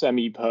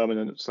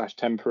semi-permanent /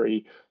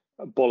 temporary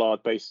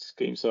bollard-based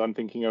scheme. So I'm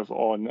thinking of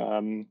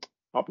on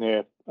up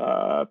near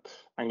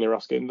Anglia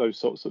Ruskin, those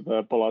sorts of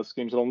bollard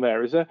schemes along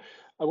there.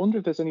 I wonder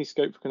if there's any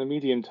scope for kind of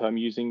medium term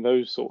using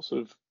those sorts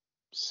of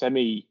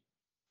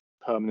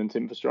semi-permanent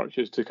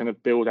infrastructures to kind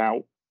of build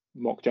out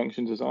mock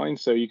junction design.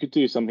 So you could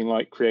do something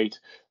like create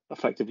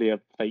effectively a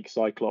fake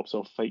Cyclops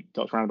or fake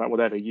Dutch roundabout,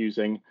 whatever,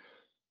 using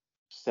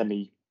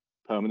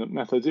semi-permanent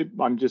methods.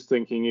 I'm just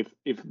thinking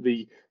if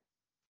the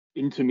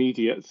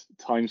intermediate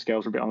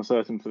timescales are a bit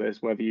uncertain for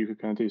this, whether you could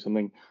kind of do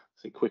something,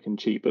 say, quick and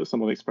cheap, but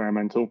somewhat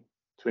experimental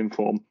to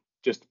inform.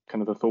 Just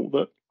kind of the thought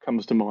that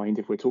comes to mind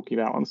if we're talking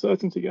about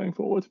uncertainty going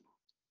forward.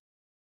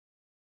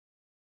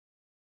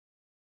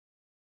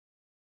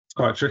 It's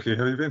quite tricky.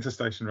 Have you been to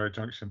Station Road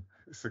Junction?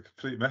 It's a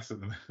complete mess at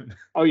the moment.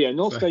 Oh yeah,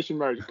 not Station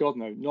Road. God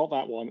no, not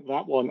that one.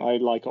 That one I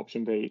like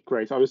option B.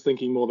 Great. I was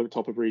thinking more the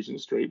top of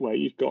Regent Street, where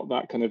you've got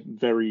that kind of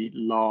very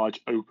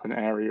large open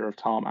area of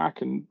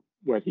tarmac, and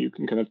where you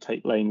can kind of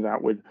take lanes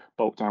out with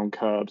bolt down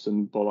curbs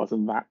and bollards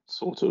and that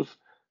sort of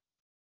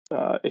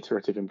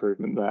iterative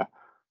improvement there.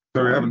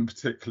 So we haven't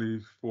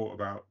particularly thought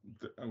about.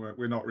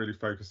 We're not really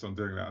focused on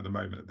doing that at the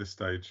moment. At this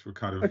stage, we're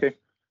kind of okay.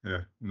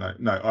 Yeah, no.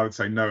 I would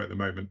say no at the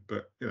moment,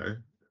 but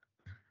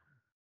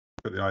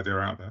put the idea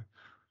out there.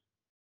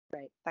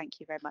 Great, thank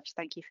you very much.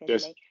 Thank you,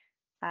 Finley.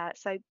 Yes.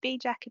 So B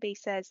Jacoby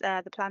says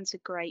the plans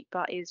are great,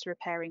 but is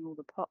repairing all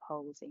the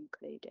potholes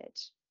included?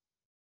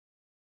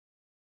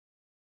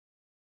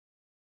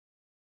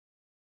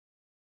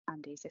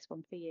 Andy, is this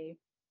one for you?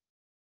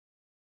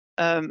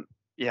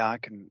 Yeah, I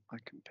can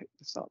pick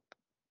this up.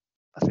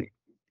 I think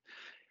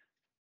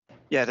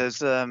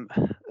there's an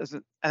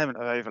element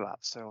of overlap.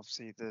 So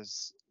obviously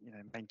there's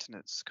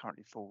maintenance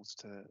currently falls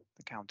to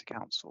the county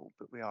council,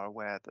 but we are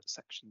aware that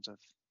sections of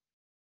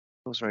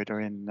Hills Road are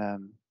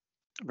in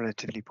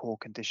relatively poor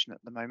condition at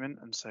the moment,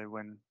 and so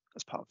when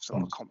as part of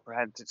sort of a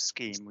comprehensive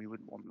scheme, we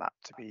wouldn't want that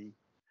to be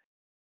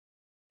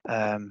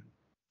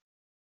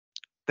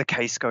the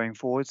case going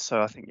forward.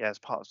 So I think as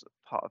part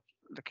of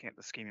looking at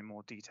the scheme in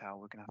more detail,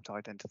 we're going to have to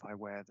identify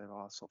where there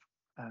are sort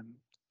of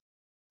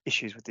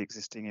issues with the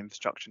existing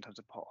infrastructure in terms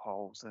of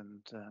potholes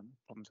and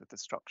problems with the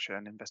structure,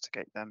 and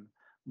investigate them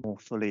more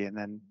fully, and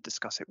then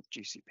discuss it with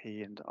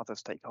GCP and other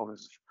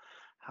stakeholders of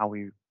how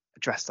we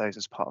address those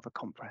as part of a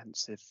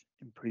comprehensive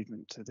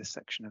improvement to this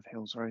section of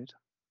Hills Road.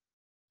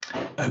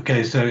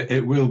 Okay, so it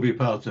will be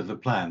part of the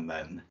plan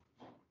then?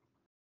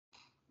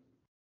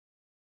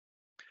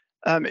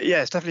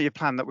 Yeah, it's definitely a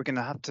plan that we're going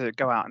to have to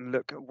go out and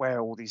look at where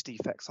all these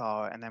defects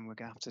are, and then we're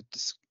going to have to,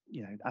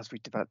 as we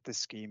develop this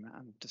scheme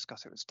and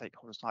discuss it with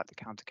stakeholders like the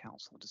county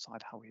council,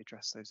 decide how we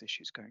address those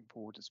issues going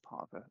forward as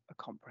part of a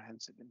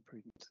comprehensive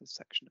improvement to this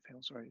section of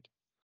Hills Road.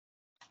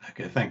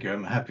 Okay, thank you.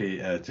 I'm happy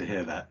to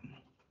hear that.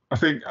 I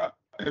think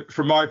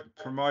from my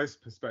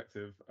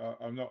perspective,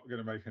 I'm not going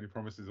to make any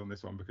promises on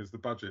this one because the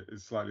budget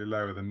is slightly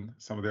lower than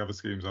some of the other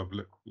schemes I've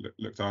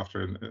looked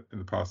after in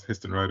the past,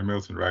 Histon Road and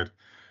Milton Road.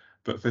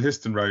 But for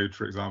Histon Road,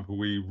 for example,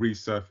 we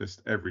resurfaced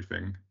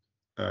everything,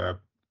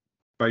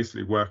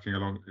 basically working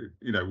along.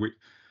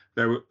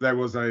 There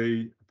was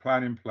a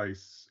plan in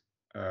place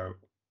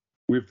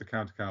with the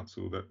county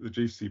council that the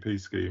GCP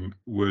scheme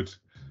would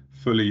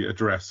fully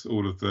address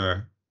all of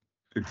the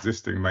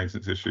existing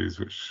maintenance issues,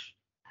 which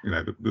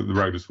the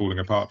road was falling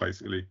apart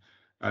basically.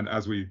 And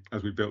as we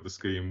built the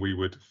scheme, we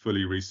would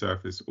fully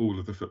resurface all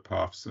of the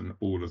footpaths and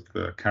all of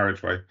the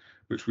carriageway,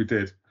 which we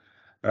did.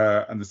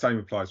 And the same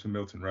applies for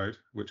Milton Road,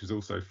 which is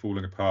also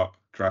falling apart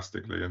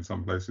drastically in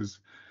some places.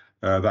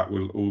 That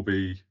will all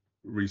be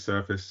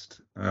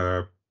resurfaced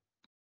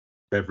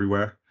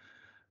everywhere.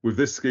 With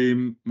this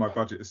scheme, my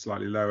budget is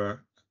slightly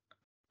lower.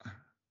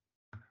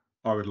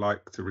 I would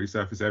like to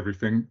resurface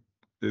everything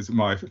is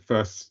my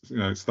first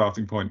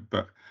starting point.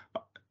 But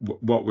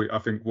I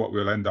think what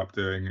we'll end up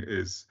doing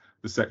is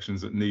the sections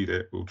that need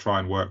it, we'll try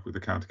and work with the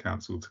county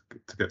council to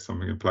get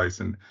something in place.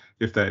 And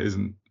if there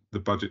isn't the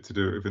budget to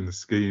do it within the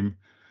scheme,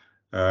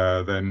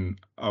 then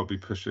I'll be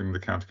pushing the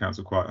county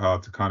council quite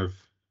hard to kind of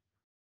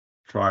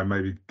try and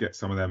maybe get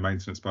some of their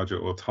maintenance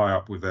budget or tie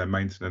up with their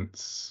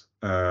maintenance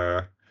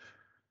to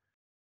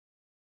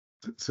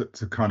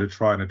kind of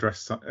try and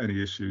address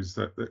any issues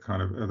that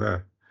kind of are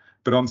there.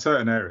 But on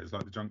certain areas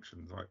like the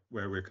junctions, like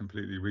where we're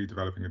completely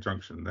redeveloping a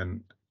junction,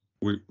 then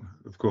we'll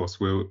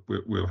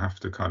have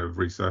to kind of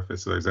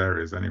resurface those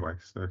areas anyway.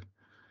 So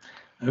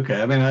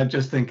okay, I mean, I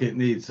just think it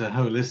needs a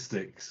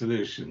holistic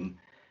solution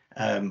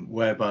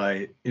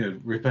whereby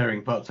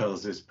repairing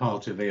potholes is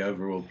part of the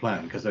overall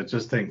plan, because I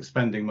just think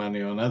spending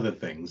money on other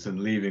things and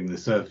leaving the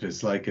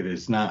surface like it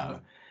is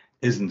now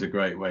isn't a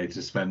great way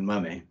to spend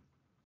money.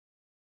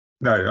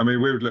 No, I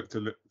mean, we would look to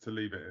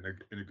leave it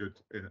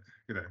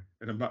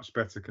in a much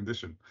better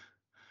condition,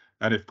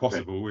 and if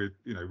possible, we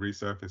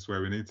resurface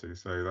where we need to.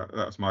 So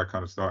that's my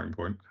kind of starting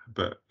point.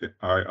 But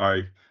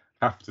I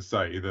have to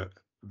say that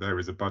there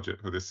is a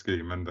budget for this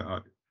scheme, and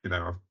I've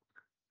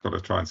got to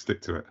try and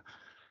stick to it.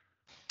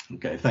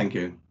 Okay, thank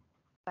you.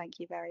 Thank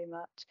you very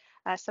much.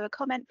 So a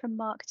comment from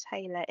Mark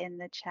Taylor in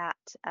the chat.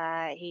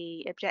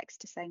 He objects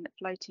to saying that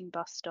floating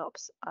bus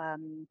stops are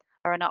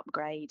an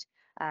upgrade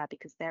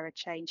because they're a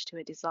change to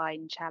a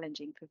design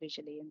challenging for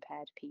visually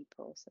impaired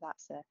people. So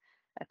that's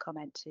a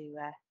comment to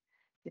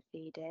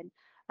feed in.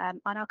 And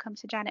I'll come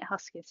to Janet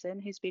Huskinson,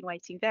 who's been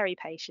waiting very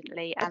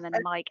patiently, and then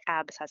Mike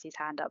Abbs has his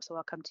hand up. So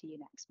I'll come to you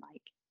next,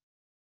 Mike.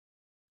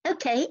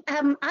 Okay,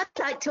 I'd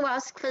like to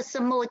ask for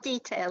some more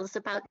details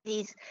about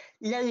these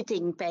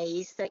loading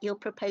bays that you're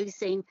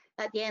proposing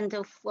at the end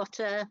of what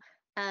are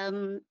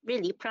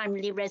really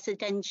primarily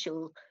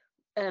residential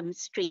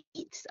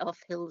streets off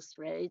Hills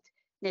Road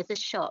near the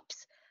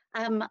shops.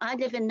 I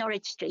live in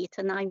Norwich Street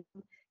and I'm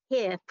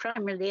here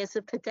primarily as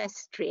a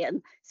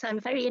pedestrian, so I'm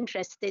very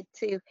interested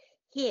to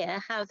hear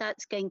how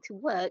that's going to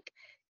work.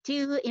 Do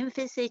you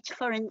envisage,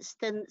 for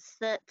instance,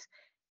 that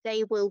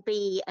they will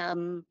be,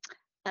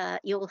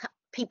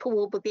 people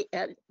will be,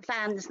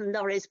 vans and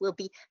lorries will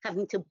be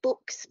having to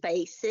book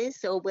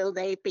spaces, or will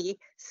they be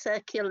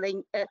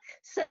circulating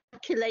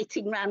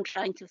around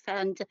trying to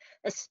find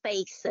a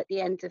space at the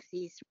end of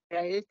these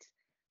roads?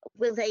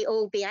 Will they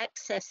all be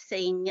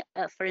accessing,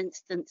 for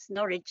instance,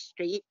 Norwich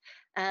Street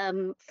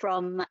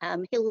from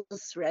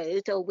Hills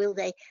Road, or will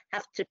they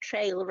have to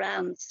trail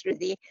around through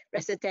the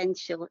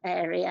residential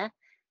area?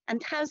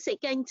 And how's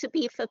it going to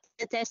be for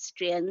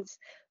pedestrians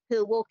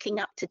who are walking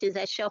up to do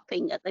their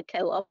shopping at the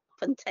Co-op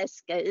and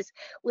Tesco's?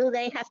 Will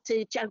they have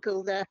to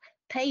juggle the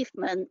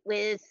pavement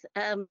with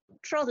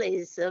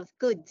trolleys of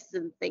goods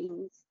and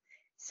things?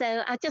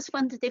 So I just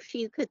wondered if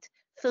you could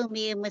fill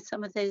me in with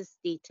some of those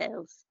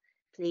details,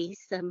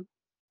 please.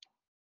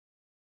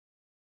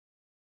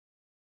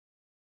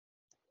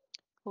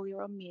 Paul,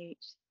 you're on mute.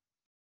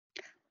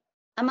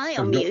 Am I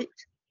on mute?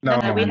 No, No,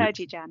 I'm we on heard mute.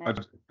 you,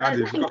 Janet.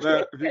 Andy, have you got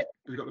the Thank have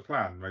you got the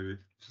plan maybe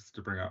just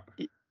to bring up?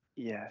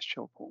 Yeah,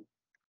 sure, Paul.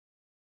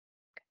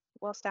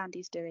 Whilst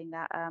Andy's doing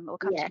that, we'll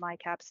come to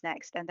Mike Abbs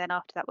next, and then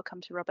after that we'll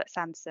come to Robert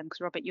Sansom, because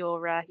Robert,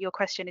 your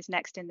question is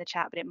next in the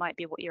chat, but it might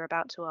be what you're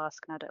about to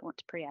ask, and I don't want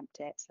to preempt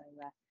it, so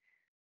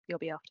you'll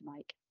be after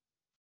Mike.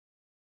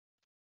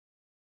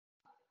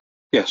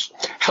 Yes.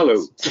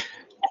 Hello.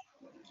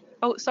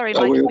 Oh, sorry,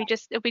 Mike.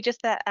 If we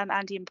just let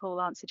Andy and Paul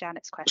answer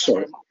Janet's question,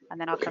 sorry, and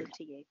then I'll come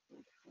to you.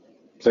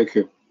 Thank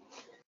you.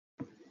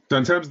 So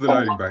in terms of the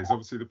loading bays,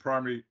 obviously the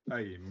primary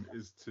aim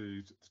is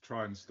to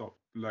try and stop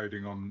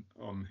loading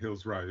on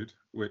Hills Road,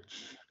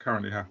 which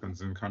currently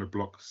happens and kind of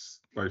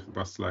blocks both the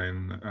bus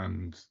lane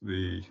and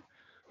the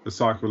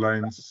cycle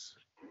lanes.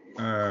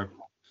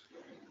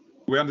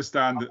 We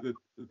understand that the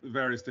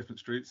various different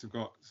streets have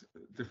got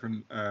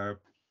different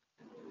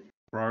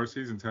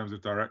priorities in terms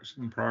of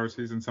direction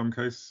priorities in some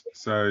cases.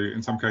 So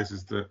in some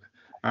cases that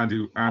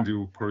Andy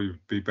will probably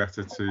be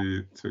better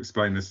to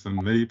explain this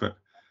than me, but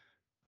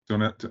I'm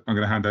going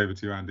to hand over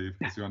to you, Andy,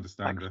 because you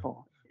understand the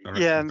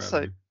direction. Yeah, and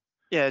so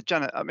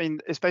Janet, I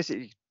mean, it's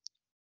basically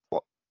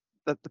what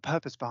the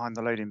purpose behind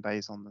the loading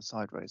bays on the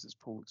side roads, as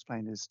Paul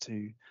explained, is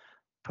to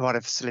provide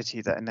a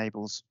facility that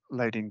enables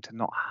loading to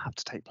not have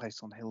to take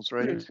place on Hills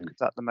Road,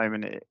 because at the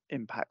moment it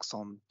impacts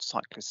on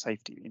cyclist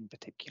safety in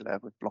particular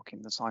with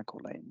blocking the cycle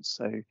lanes.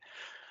 So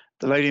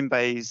the loading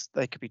bays,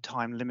 they could be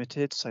time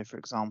limited. So for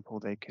example,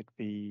 they could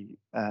be,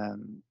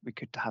 we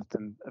could have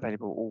them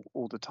available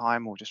all the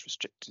time or just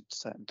restricted to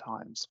certain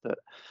times. But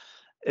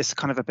it's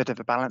kind of a bit of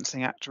a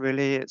balancing act,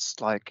 really.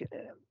 It's like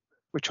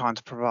we're trying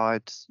to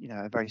provide,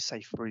 a very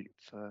safe route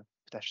for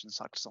pedestrians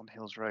and cyclists on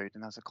Hills Road.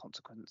 And as a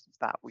consequence of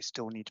that, we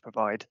still need to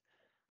provide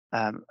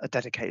a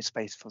dedicated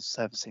space for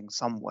servicing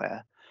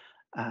somewhere.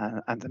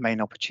 And the main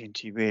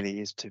opportunity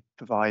really is to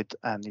provide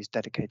these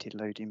dedicated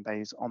loading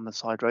bays on the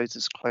side roads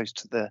as close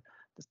to the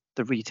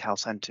retail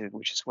centre,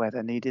 which is where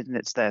they're needed, and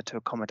it's there to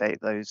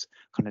accommodate those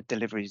kind of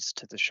deliveries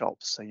to the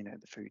shops. So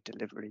the food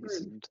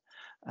deliveries and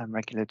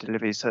regular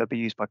deliveries. So it'll be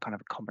used by kind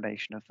of a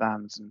combination of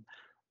vans and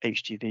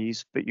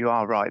HGVs. But you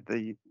are right,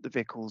 the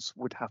vehicles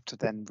would have to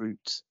then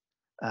route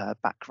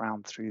back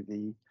round through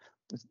the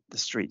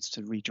streets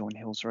to rejoin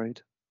Hills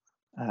Road.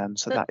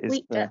 So that is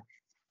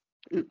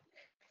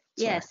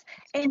Yes,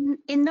 in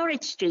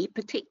Norwich Street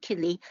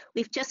particularly,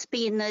 we've just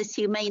been, as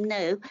you may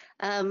know,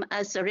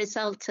 as a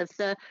result of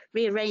the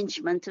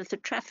rearrangement of the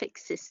traffic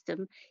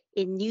system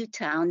in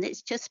Newtown,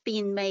 it's just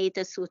been made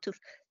a sort of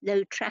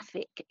low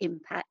traffic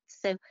impact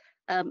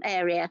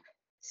area,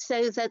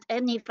 so that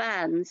any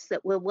vans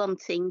that were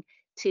wanting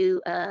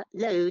to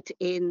load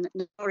in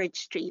Norwich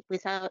Street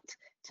without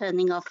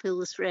turning off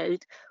Hills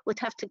Road would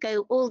have to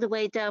go all the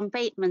way down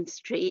Bateman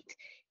Street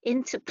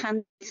into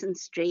Panton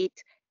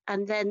Street,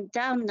 and then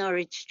down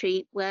Norwich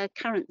Street, where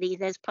currently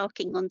there's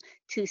parking on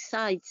two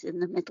sides in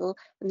the middle,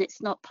 and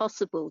it's not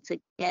possible to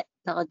get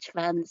large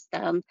vans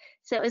down.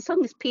 So as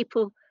long as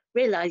people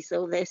realise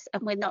all this,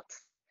 and we're not,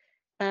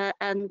 but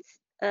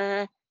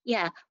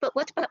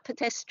what about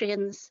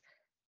pedestrians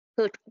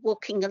who are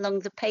walking along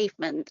the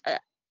pavement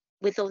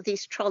with all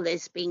these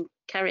trolleys being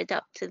carried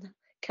up to the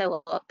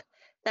Co-op?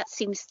 That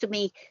seems to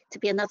me to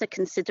be another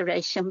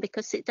consideration,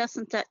 because it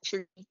doesn't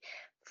actually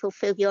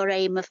fulfill your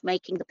aim of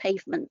making the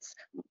pavements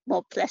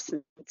more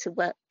pleasant to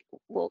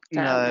walk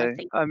down. No, I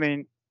think. I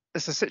mean,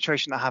 it's a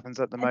situation that happens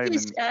at the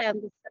moment.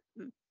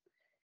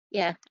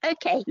 Yeah,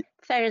 okay,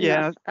 fair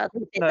enough. I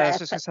was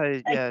just going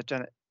to say,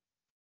 Janet,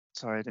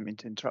 sorry, I didn't mean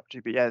to interrupt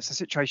you, but yeah, it's a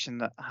situation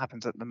that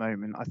happens at the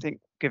moment. I think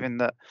given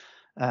that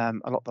a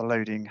lot of the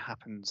loading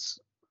happens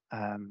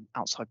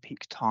outside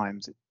peak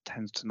times, it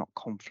tends to not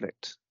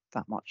conflict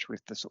that much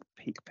with the sort of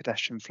peak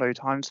pedestrian flow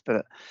times.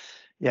 But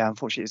yeah,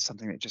 unfortunately, it's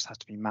something that just has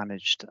to be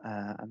managed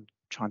and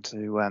trying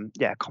to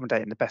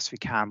accommodate in the best we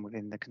can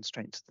within the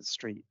constraints of the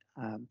street.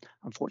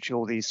 Unfortunately,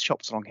 all these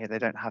shops along here, they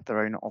don't have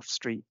their own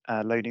off-street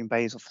loading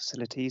bays or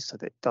facilities, so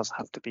that does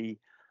have to be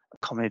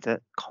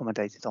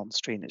accommodated on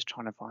street. And it's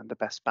trying to find the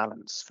best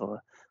balance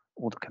for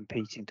all the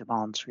competing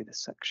demands through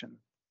this section.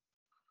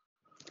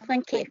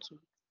 Thank you. Thank you.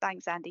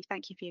 Thanks, Andy.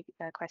 Thank you for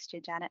your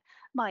question, Janet.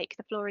 Mike,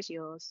 the floor is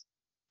yours.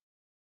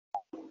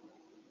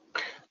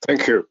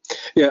 Thank you.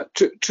 Yeah,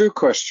 two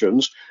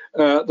questions.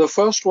 The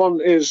first one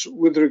is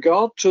with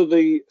regard to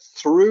the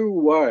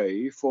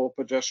throughway for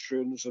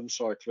pedestrians and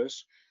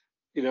cyclists.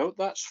 You know,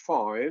 that's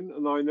fine,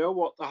 and I know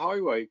what the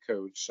highway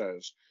code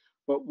says.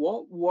 But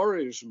what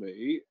worries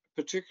me,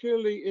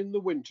 particularly in the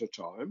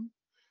wintertime,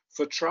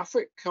 for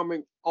traffic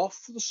coming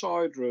off the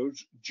side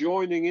roads,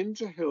 joining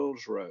into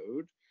Hills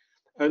Road,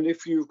 and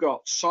if you've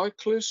got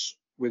cyclists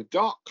with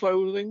dark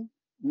clothing,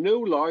 no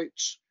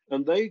lights,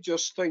 and they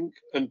just think,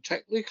 and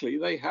technically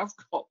they have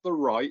got the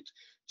right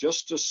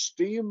just to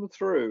steam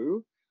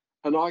through,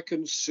 and I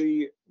can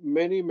see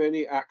many,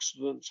 many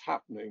accidents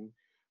happening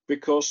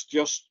because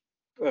just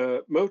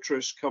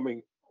motorists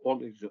coming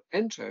wanting to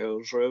enter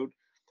Hills Road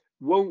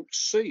won't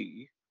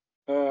see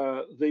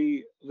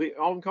the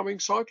oncoming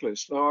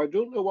cyclists. Now, I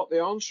don't know what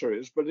the answer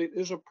is, but it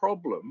is a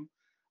problem,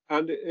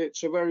 and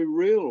it's a very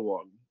real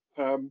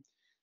one.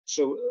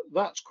 So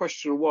that's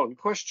question one.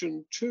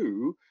 Question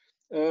two,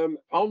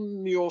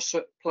 on your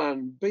set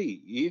plan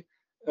B,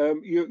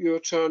 you're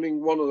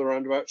turning one of the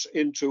roundabouts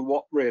into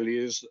what really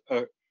is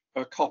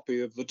a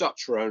copy of the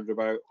Dutch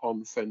roundabout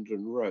on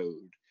Fendon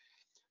Road.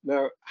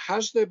 Now,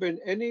 has there been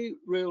any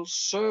real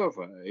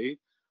survey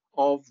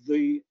of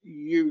the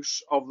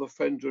use of the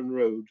Fendon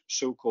Road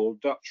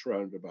so-called Dutch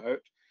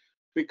roundabout?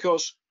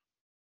 Because,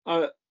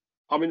 I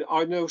mean,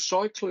 I know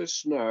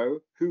cyclists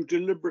now who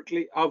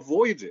deliberately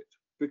avoid it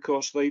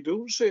because they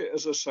don't see it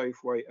as a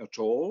safe way at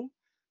all.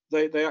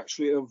 They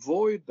actually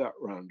avoid that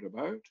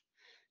roundabout.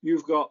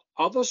 You've got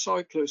other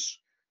cyclists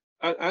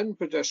and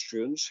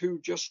pedestrians who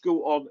just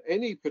go on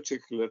any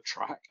particular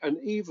track, and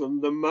even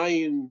the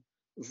main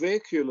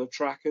vehicular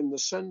track in the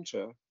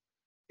centre.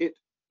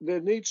 There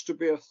needs to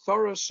be a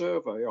thorough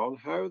survey on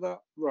how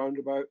that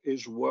roundabout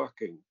is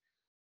working,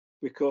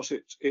 because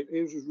it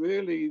is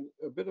really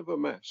a bit of a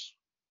mess.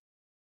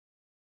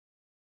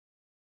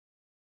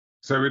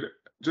 So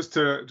just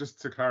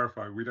to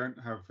clarify, we don't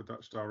have a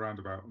Dutch style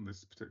roundabout on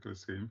this particular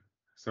scheme.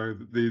 So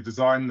the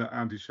design that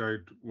Andy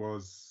showed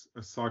was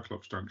a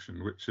Cyclops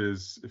junction, which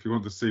is, if you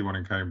want to see one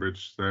in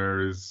Cambridge,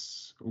 there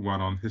is one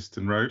on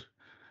Histon Road,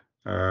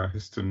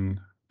 Histon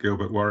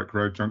Gilbert Warwick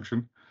Road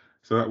junction.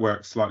 So that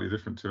works slightly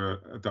different to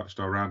a Dutch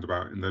style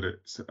roundabout in that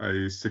it's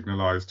a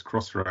signalised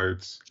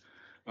crossroads,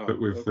 but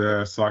with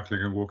their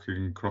cycling and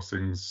walking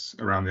crossings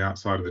around the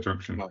outside of the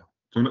junction. Do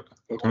you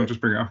want to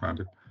just bring it up,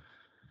 Andy?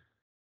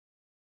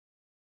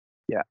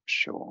 Yeah,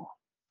 sure.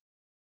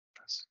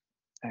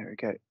 There we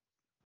go.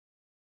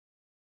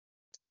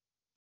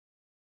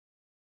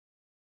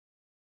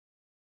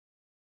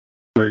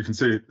 So you can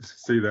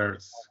see there,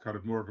 it's kind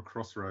of more of a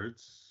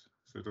crossroads.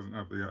 So it doesn't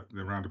have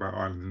the roundabout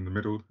island in the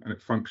middle, and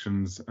it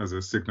functions as a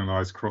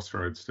signalised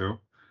crossroad still.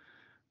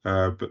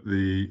 But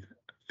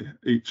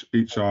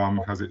each arm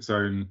has its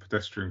own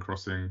pedestrian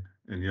crossing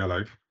in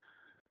yellow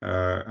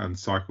and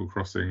cycle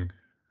crossing,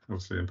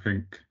 obviously in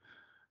pink.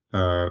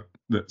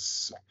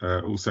 That's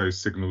also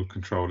signal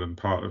control and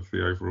part of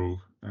the overall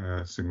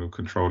signal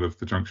control of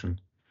the junction.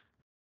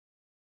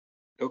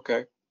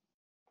 Okay.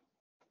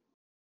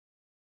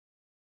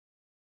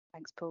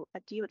 Thanks, Paul.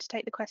 Do you want to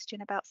take the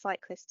question about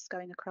cyclists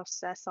going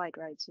across side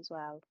roads as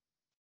well?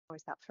 Or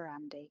is that for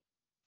Andy?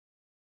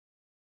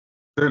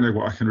 I don't know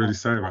what I can really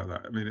say about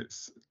that. I mean,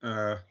 it's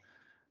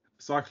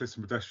cyclists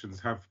and pedestrians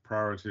have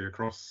priority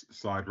across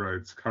side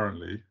roads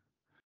currently.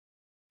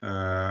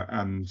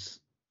 And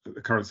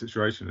the current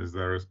situation is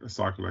there are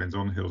cycle lanes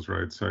on Hills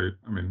Road. So,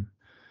 I mean,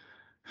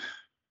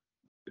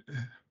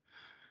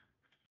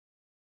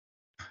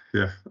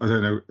 yeah, I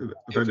don't know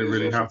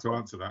really how to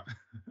answer that.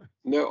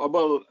 No,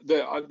 well,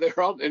 there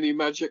aren't any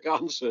magic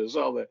answers,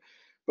 are there?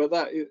 But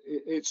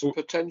it's a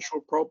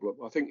potential problem,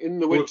 I think, in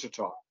the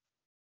wintertime.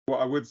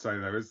 What I would say,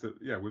 though, is that,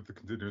 yeah, with the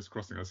continuous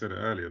crossing, I said it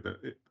earlier,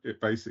 that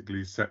it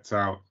basically sets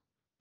out,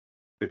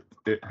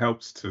 it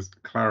helps to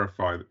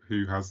clarify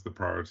who has the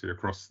priority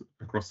across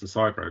the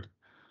side road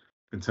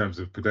in terms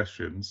of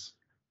pedestrians.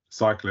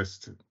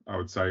 Cyclists, I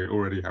would say,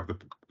 already have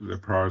the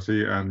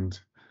priority, and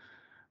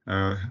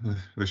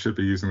they should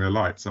be using their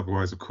lights.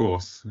 Otherwise, of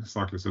course,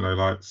 cyclists with no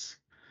lights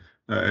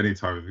at any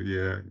time of the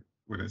year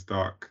when it's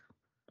dark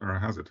are a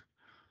hazard.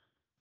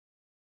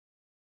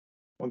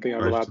 One thing I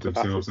will add to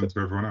that is that to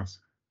everyone else.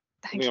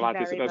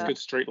 There's good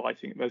street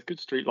lighting. There's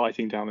good street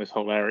lighting down this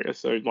whole area.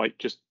 So, like,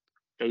 just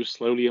go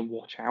slowly and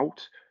watch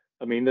out.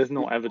 I mean, there's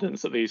not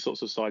evidence that these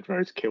sorts of side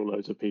roads kill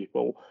loads of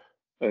people,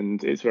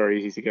 and it's very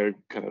easy to go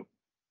kind of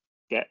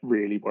get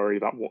really worried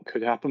about what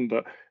could happen.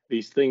 But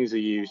these things are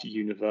used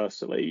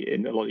universally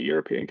in a lot of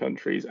European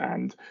countries,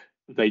 and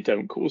they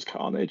don't cause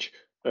carnage.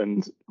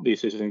 And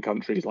this is in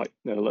countries like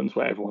Netherlands,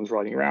 where everyone's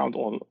riding around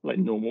on like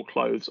normal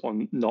clothes,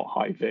 on not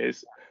high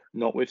vis,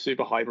 not with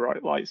super high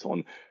bright lights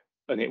on,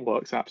 and it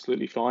works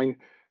absolutely fine.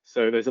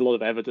 So there's a lot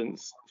of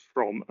evidence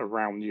from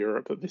around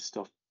Europe that this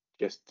stuff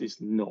just is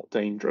not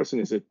dangerous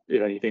and is, if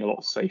anything, a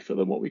lot safer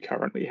than what we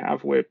currently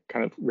have. We're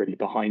kind of really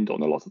behind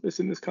on a lot of this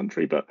in this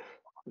country, but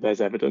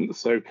there's evidence.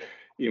 So,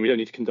 you know, we don't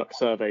need to conduct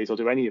surveys or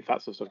do any of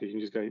that sort of stuff. You can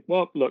just go,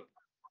 well, look,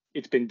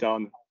 it's been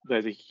done.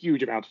 There's a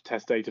huge amount of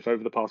test data for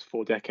over the past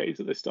 4 decades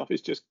that this stuff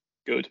is just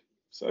good.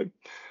 So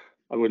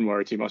I wouldn't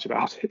worry too much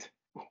about it.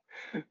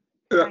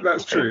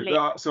 That's true.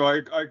 So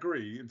I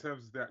agree in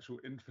terms of the actual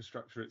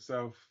infrastructure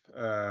itself.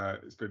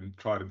 It's been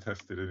tried and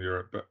tested in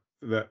Europe, but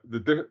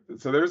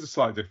so there is a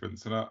slight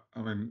difference. And I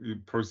mean, you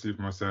probably see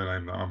from my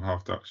surname that I'm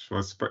half Dutch. So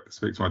I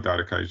speak to my dad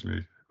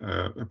occasionally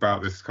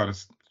about this kind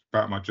of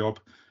about my job.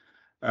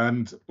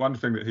 And one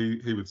thing that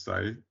he would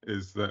say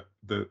is that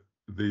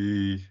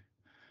the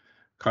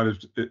kind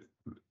of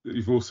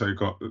you've also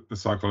got the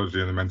psychology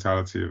and the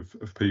mentality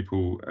of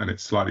people, and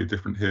it's slightly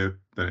different here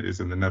than it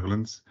is in the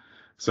Netherlands.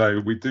 So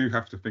we do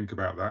have to think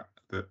about that,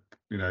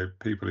 you know,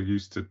 people are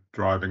used to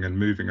driving and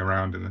moving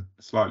around in a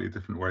slightly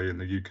different way in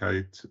the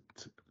UK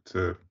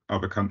to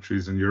other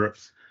countries in Europe.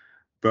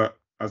 But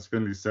as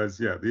Finlay says,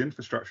 yeah, the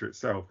infrastructure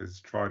itself is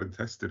tried and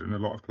tested in a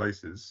lot of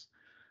places.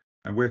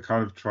 And we're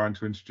kind of trying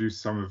to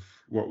introduce some of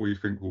what we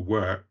think will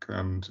work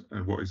and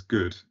what is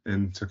good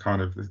into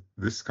kind of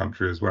this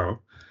country as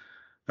well.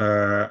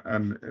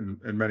 And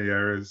in many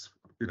areas,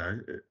 you know,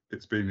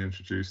 it's been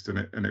introduced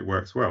and it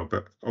works well.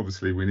 But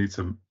obviously we need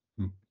to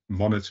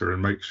monitor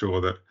and make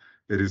sure that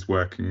it is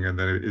working and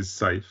that it is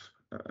safe.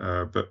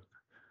 But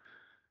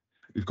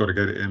you've got to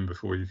get it in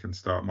before you can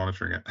start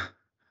monitoring it.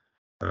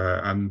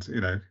 And, you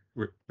know,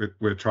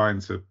 we're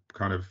trying to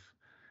kind of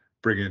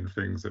bring in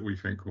things that we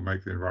think will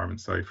make the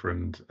environment safer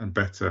and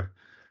better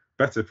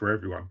for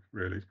everyone,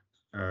 really.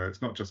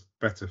 It's not just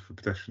better for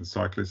pedestrians,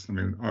 cyclists. I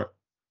mean,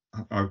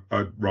 I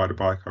ride a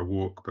bike, I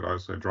walk, but I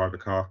also drive a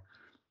car.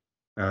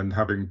 And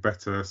having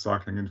better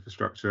cycling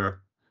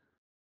infrastructure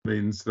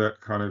means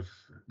that kind of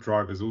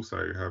drivers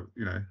also have,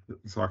 you know,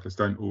 cyclists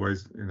don't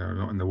always, you know,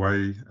 not in the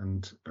way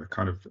and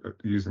kind of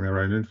using their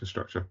own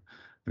infrastructure.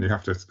 And you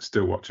have to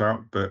still watch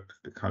out, but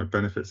it kind of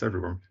benefits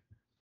everyone.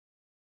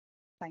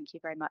 Thank you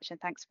very much, and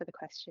thanks for the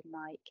question,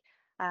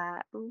 Mike.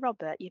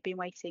 Robert, you've been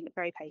waiting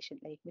very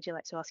patiently. Would you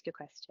like to ask your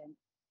question?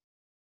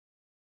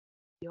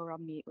 You're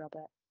on mute,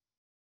 Robert.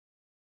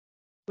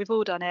 We've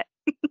all done it.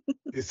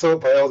 You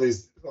thought by all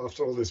these,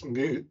 after all this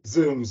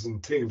Zooms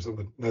and Teams, it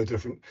would no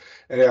different.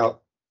 Anyhow,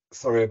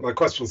 sorry, my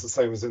question's the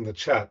same as in the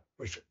chat,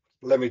 which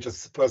let me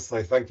just first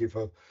say thank you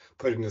for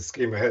putting the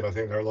scheme ahead. I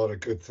think there are a lot of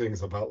good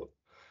things about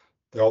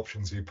the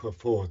options you put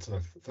forward, so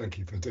thank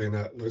you for doing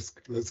that.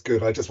 Looks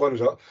good. I just wanted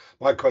to,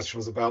 my question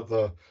was about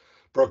the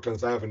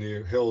Brooklands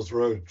Avenue Hills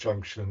Road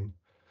junction,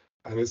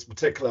 and it's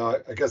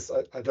particular, I guess,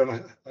 I don't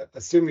know, I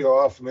assume you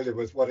are familiar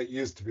with what it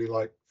used to be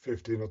like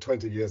 15 or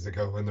 20 years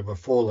ago when there were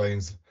 4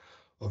 lanes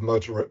of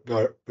motor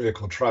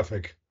vehicle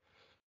traffic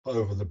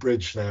over the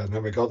bridge there, and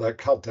then we got that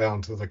cut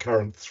down to the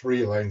current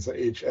 3 lanes at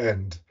each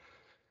end.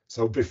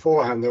 So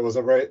beforehand there was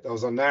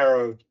a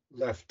narrow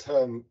left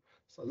turn,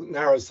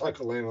 narrow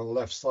cycle lane on the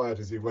left side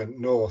as you went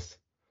north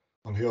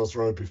on Hills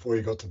Road before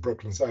you got to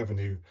Brooklands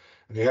Avenue,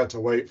 and you had to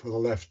wait for the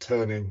left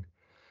turning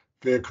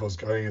vehicles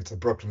going into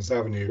Brooklands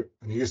Avenue,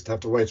 and you used to have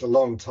to wait a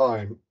long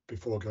time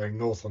before going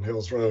north on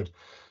Hills Road.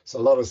 So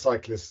a lot of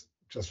cyclists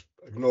just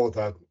ignored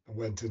that and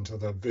went into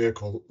the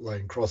vehicle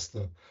lane, crossed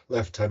the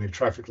left turning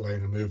traffic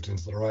lane and moved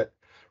into the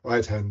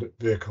right hand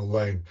vehicle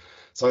lane.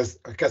 So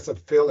I guess I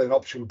feel in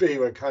option B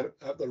we're kind of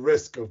at the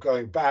risk of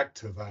going back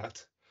to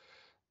that.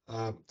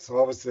 So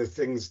obviously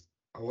things,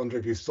 I wonder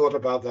if you thought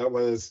about that,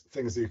 whether there's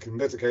things that you can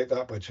mitigate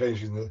that by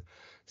changing the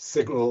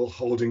signal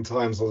holding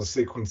times or the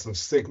sequence of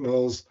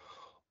signals,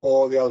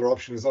 or the other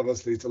option is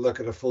obviously to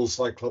look at a full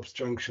Cyclops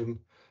junction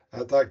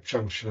at that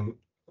junction,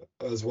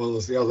 as well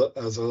as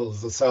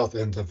the south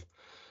end of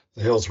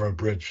the Hills Road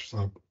Bridge.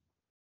 So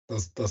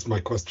that's my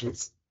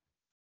questions.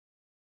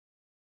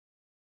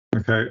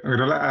 Okay, I'm going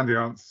to let Andy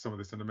answer some of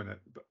this in a minute.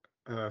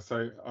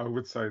 So I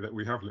would say that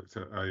we have looked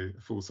at a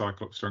full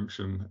Cyclops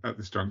junction at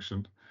this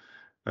junction.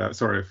 A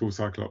full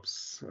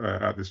Cyclops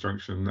at this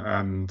junction,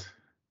 and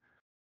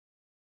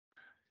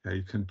yeah,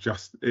 you can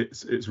just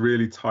it's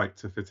really tight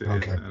to fit it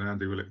in, and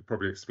Andy will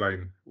probably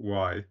explain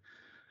why.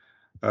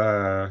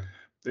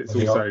 It's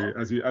also,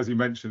 as you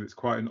mentioned, it's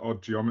quite an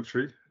odd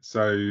geometry,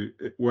 so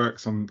it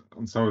works on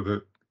some of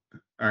the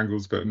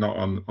angles but not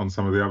on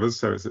some of the others,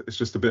 so it's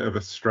just a bit of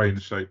a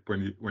strange shape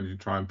when you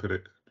try and fit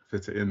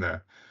it in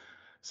there.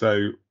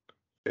 So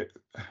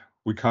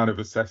we kind of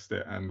assessed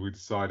it and we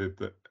decided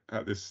that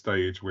at this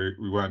stage we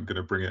weren't going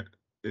to bring it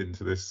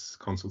into this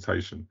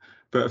consultation,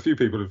 but a few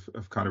people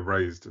have kind of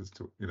raised as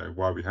to, you know,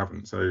 why we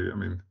haven't. So I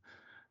mean,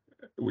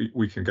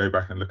 we can go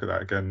back and look at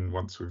that again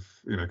once we've,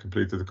 you know,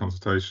 completed the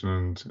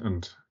consultation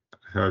and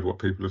heard what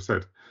people have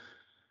said.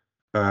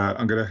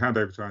 I'm going to hand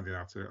over to Andy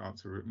now to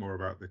answer a bit more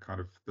about the kind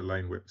of the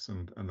lane widths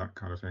and that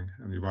kind of thing,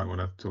 and you might want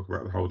to talk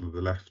about the whole of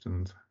the left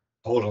and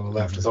Hold on the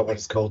left, is that what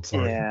it's called?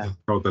 Sorry. Yeah.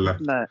 Hold the left.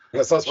 No,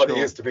 Yes, that's what it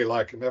sure. used to be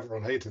like, and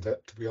everyone hated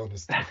it, to be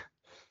honest.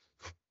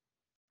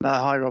 No,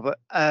 hi, Robert.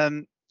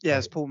 Yeah,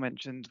 as Sorry. Paul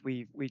mentioned,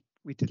 we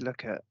did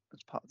look at,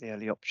 as part of the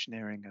early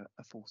optioneering,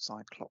 a full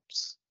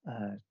Cyclops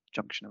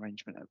junction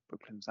arrangement at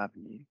Brooklands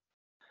Avenue.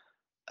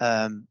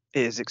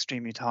 It is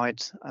extremely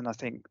tight, and I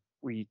think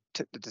we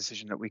took the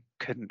decision that we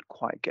couldn't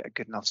quite get a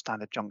good enough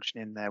standard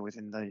junction in there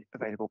within the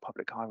available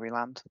public highway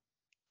land.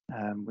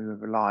 We were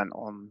reliant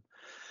on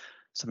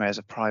some areas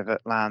of private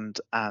land,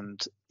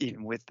 and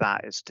even with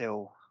that, it's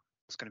still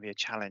going to be a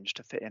challenge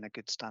to fit in a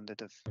good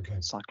standard of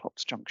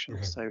Cyclops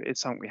junction. So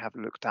it's something we have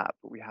looked at,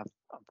 but we have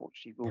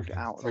unfortunately ruled it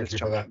out of this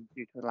junction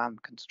due to the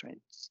land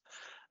constraints.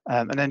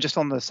 And then just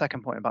on the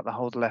second point about the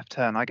hold left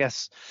turn, I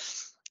guess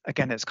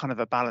again it's kind of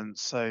a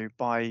balance. So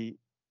by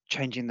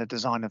changing the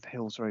design of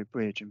Hills Road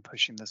Bridge and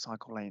pushing the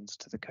cycle lanes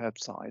to the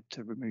curbside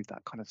to remove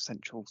that kind of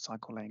central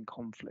cycle lane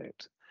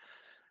conflict,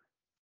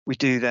 we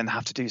do then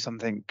have to do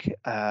something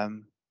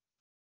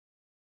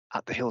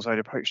at the Hills Road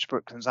approach to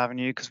Brooklands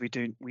Avenue, because we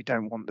don't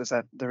want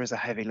there is a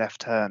heavy left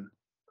turn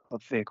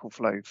of vehicle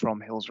flow from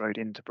Hills Road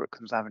into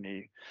Brooklands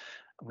Avenue.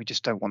 And we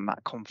just don't want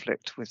that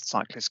conflict with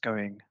cyclists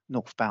going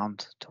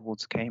northbound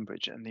towards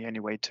Cambridge. And the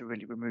only way to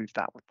really remove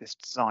that with this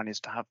design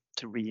is to have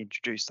to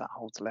reintroduce that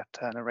hold to left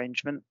turn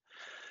arrangement,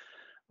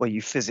 where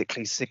you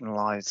physically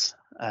signalise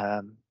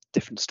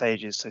different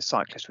stages. So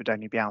cyclists would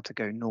only be able to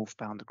go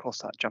northbound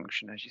across that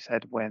junction, as you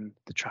said, when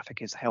the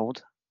traffic is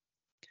held.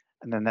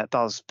 And then that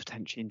does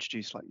potentially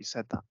introduce, like you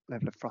said, that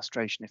level of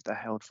frustration if they're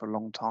held for a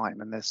long time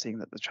and they're seeing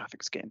that the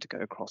traffic's getting to go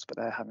across, but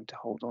they're having to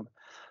hold on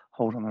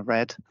a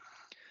red.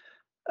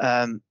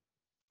 Well,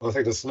 I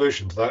think the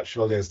solution to that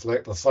surely is to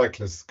let the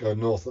cyclists go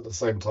north at the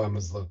same time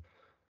as the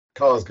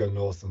cars go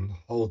north and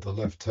hold the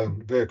left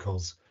turn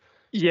vehicles.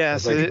 Yeah,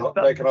 so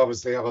they can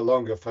obviously have a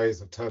longer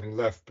phase of turning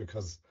left,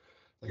 because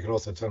they can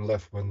also turn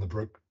left when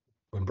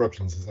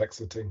Brooklands is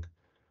exiting.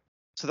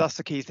 So that's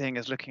the key thing,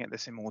 is looking at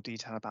this in more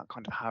detail about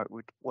kind of how it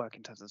would work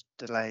in terms of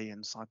delay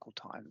and cycle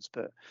times.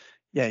 But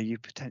yeah, you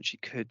potentially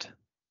could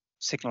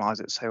signalise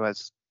it so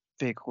as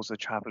vehicles are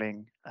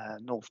travelling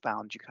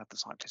northbound, you could have the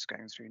cyclists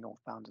going through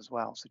northbound as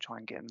well. So try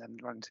and get them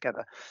running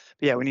together.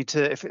 But yeah, we need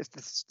to, if it's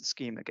the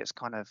scheme that gets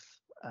kind of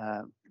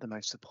the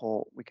most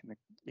support, we can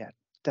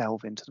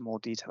delve into the more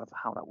detail of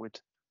how that would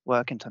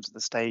work in terms of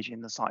the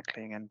staging, the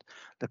cycling, and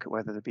look at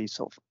whether there be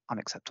sort of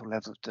unacceptable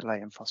levels of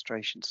delay and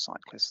frustration to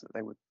cyclists that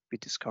they would be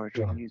discouraged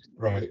from using.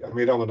 Right, and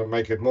we don't want to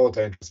make it more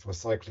dangerous for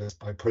cyclists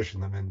by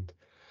pushing them in,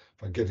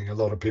 by getting a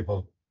lot of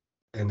people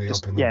ending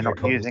up in the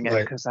not using it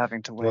because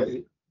having to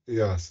wait.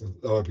 Yeah, so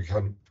that would be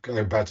kind of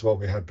going back to what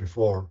we had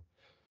before.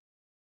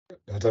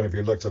 I don't know if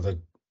you looked at the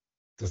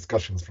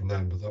discussions from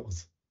then, but that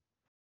was,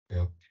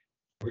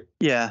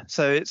 Yeah,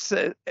 so it's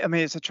I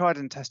mean, it's a tried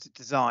and tested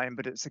design,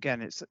 but it's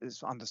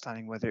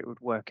understanding whether it would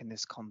work in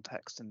this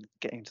context and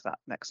getting to that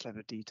next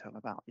level of detail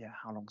about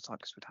how long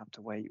cyclists would have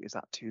to wait. Is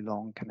that too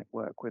long? Can it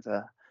work with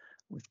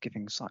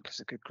giving cyclists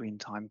a good green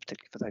time,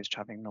 particularly for those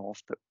traveling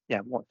north? But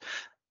what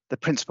the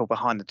principle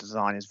behind the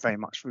design is very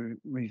much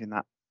removing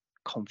that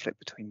conflict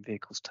between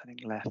vehicles turning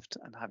left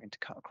and having to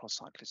cut across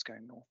cyclists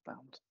going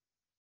northbound.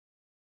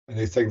 And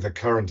you think the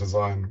current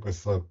design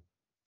with the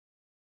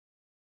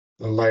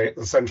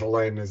central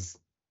lane is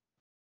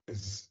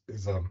that's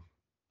our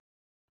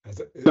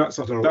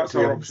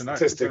option A.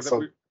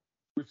 So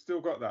we've still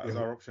got that as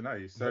our option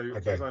A. So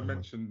as I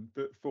mentioned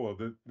before,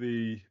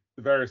 the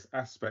various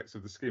aspects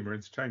of the scheme are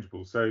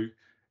interchangeable. So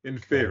in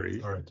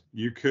theory,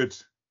 you could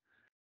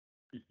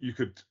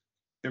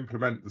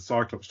implement the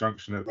Cyclops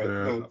junction at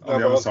on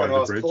the other side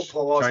of the bridge.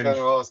 Paul, what I was going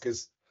to ask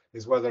is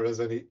whether there's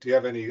do you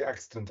have any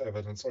accident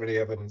evidence or any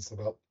evidence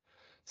about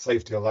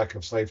safety or lack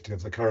of safety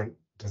of the current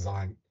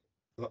design?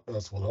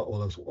 That's all I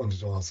wanted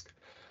to ask.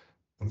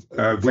 We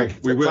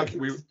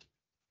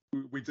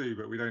do,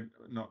 but we don't.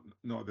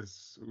 Not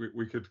this.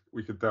 We could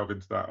delve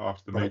into that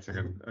after the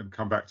meeting and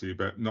come back to you,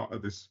 but not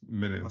at this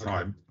minute in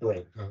time.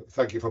 Right.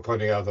 Thank you for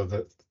pointing out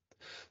that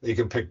you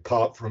can pick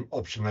part from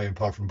option A and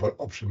part from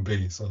option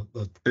B. So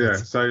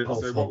So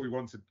what we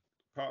wanted,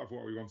 part of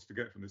what we wanted to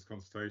get from this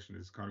consultation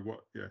is kind of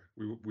what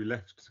we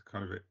left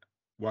kind of it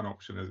one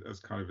option as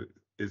kind of it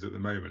is at the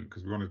moment,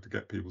 because we wanted to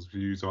get people's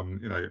views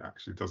on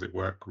actually does it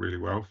work really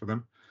well for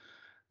them,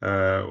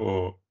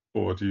 or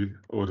do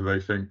they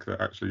think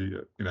that actually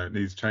it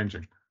needs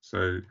changing.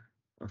 So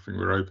I think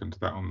we're open to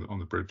that on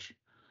the bridge.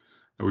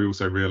 And we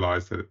also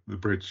realised that the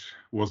bridge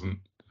was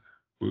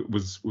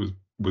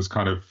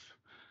kind of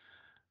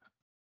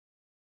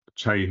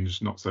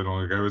changed not so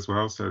long ago as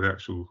well. So the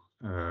actual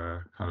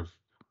kind of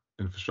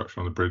infrastructure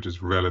on the bridge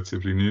is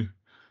relatively new.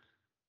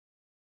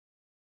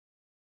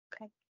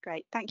 Okay,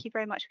 great. Thank you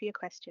very much for your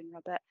question,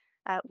 Robert.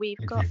 We've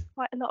got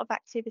quite a lot of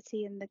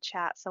activity in the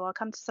chat, so I'll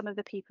come to some of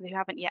the people who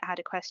haven't yet had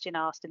a question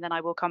asked, and then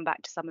I will come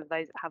back to some of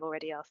those that have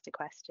already asked a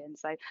question.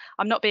 So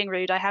I'm not being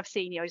rude. I have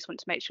seen you. I just want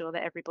to make sure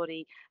that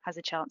everybody has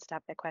a chance to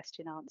have their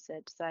question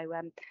answered. So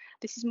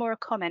this is more a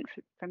comment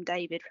from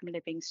David from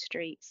Living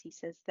Streets. He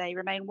says they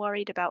remain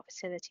worried about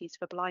facilities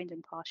for blind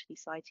and partially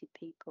sighted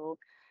people,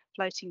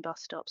 Floating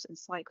bus stops and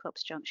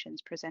cyclops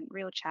junctions present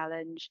real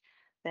challenge.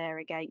 They're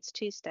against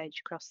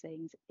two-stage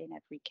crossings in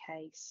every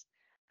case.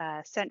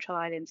 Central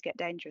islands get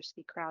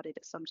dangerously crowded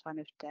at some time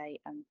of day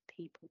and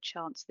people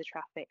chance the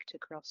traffic to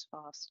cross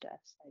faster.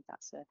 So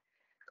that's a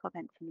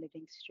comment from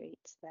Living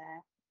Streets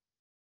there.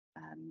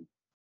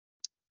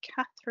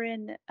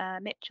 Catherine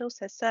Mitchell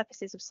says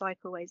surfaces of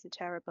cycleways are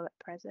terrible at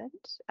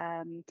present.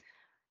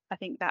 I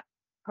think that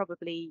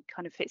probably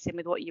kind of fits in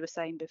with what you were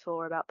saying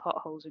before about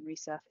potholes and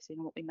resurfacing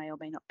and what we may or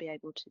may not be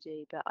able to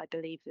do. But I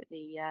believe that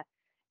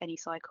any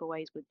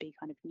cycleways would be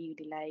kind of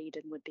newly laid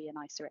and would be a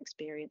nicer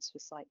experience for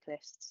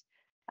cyclists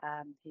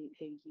who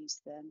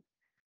use them.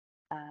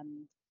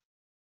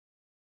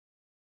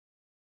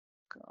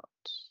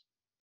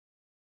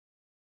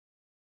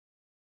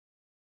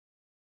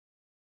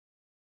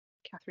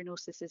 Catherine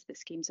also says that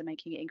schemes are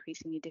making it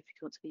increasingly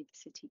difficult to leave the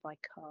city by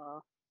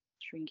car,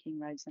 shrinking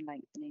roads and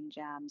lengthening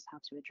jams. How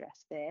to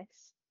address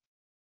this?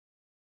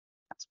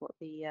 That's what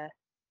the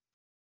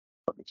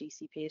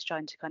GCP is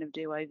trying to kind of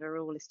do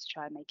overall, is to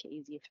try and make it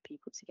easier for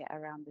people to get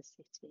around the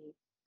city.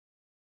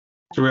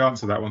 Shall we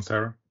answer that one,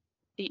 Sarah?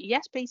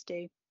 Yes, please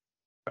do.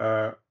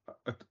 I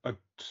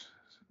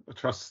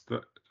trust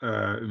that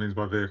it means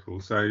by vehicle.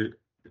 So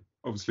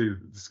obviously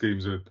the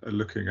schemes are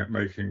looking at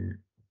making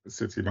the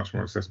city much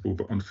more accessible,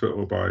 but on foot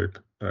or by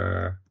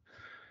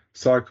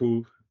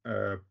cycle.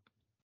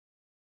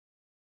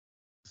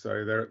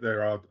 So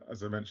there are,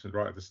 as I mentioned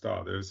right at the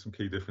start, there are some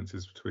key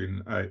differences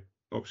between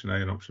option A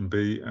and option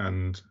B.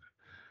 And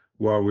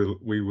while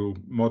we will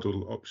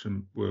model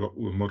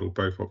we'll model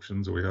both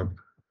options, or we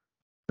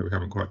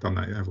haven't quite done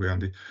that yet, have we,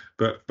 Andy?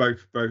 But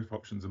both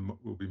options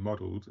will be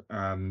modelled,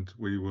 and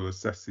we will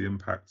assess the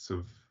impacts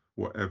of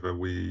whatever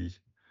we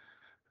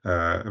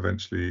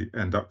eventually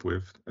end up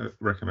with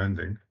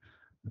recommending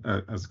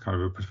as kind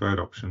of a preferred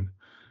option.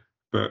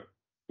 But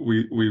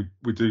we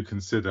do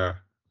consider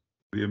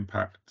the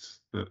impact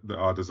that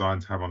our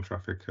designs have on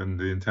traffic, and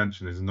the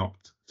intention is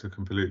not to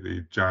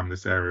completely jam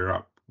this area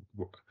up.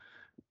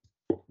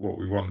 What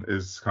we want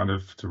is kind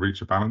of to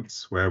reach a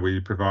balance where we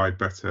provide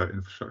better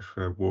infrastructure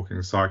for walking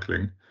and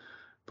cycling,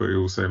 but we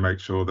also make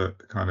sure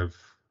that kind of,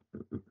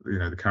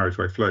 the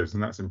carriageway flows.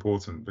 And that's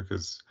important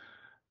because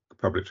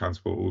public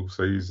transport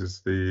also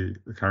uses the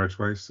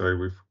carriageway. So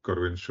we've got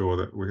to ensure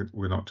that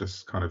we're not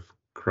just kind of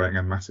creating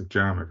a massive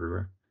jam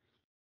everywhere.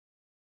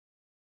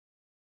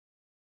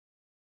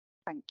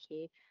 Thank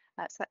you.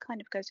 So that kind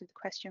of goes with the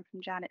question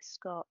from Janet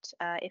Scott.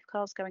 If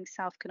cars going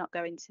south cannot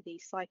go into the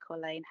cycle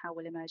lane, how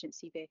will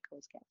emergency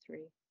vehicles get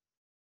through?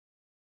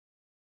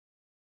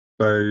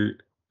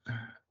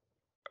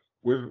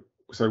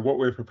 So what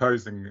we're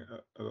proposing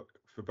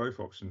for both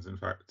options, in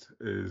fact,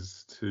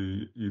 is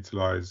to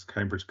utilise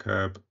Cambridge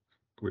Curb,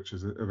 which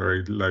is a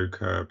very low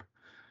curb,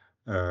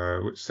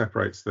 which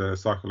separates the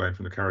cycle lane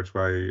from the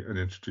carriageway and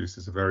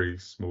introduces a very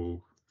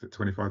small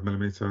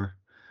 25mm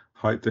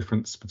height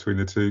difference between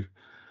the two.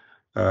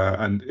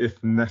 And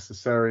if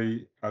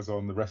necessary, as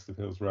on the rest of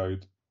Hills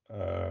Road,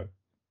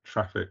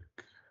 traffic,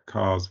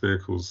 cars,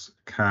 vehicles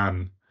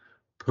can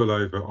pull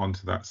over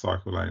onto that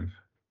cycle lane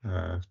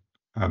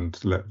and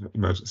let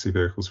emergency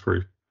vehicles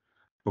through,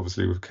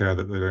 obviously with care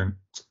that they don't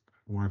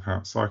wipe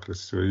out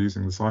cyclists who are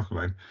using the cycle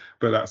lane.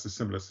 But that's a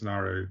similar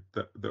scenario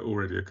that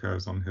already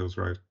occurs on Hills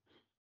Road,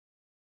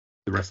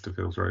 the rest of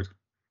Hills Road.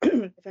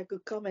 If I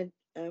could comment,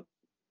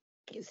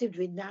 you seem to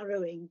be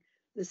narrowing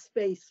the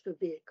space for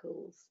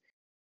vehicles.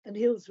 And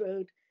Hills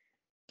Road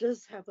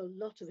does have a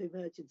lot of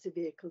emergency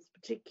vehicles,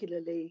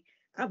 particularly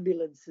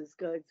ambulances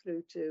going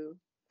through to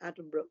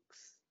Adam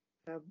Brooks.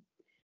 So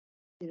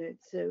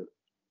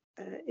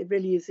it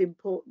really is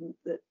important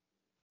that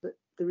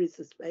there is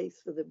a space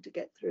for them to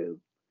get through.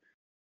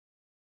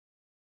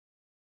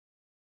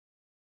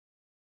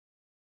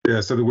 Yeah,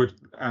 so there would,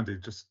 Andy,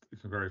 just you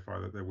can verify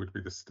that there would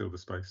be still the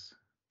space.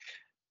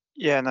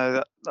 Yeah,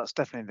 no, that's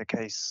definitely the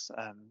case,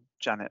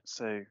 Janet.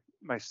 So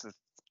most of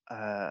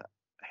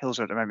Hills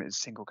Road at the moment is a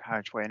single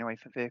carriageway anyway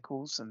for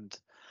vehicles, and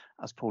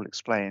as Paul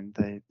explained,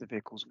 the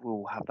vehicles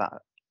will have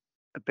that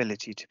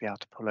ability to be able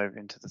to pull over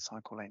into the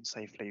cycle lane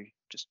safely,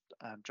 just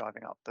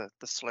driving up the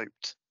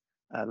sloped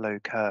low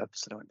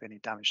curbs, so there won't be any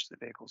damage to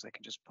the vehicles. They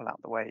can just pull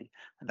out the way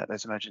and let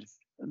those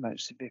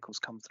emergency vehicles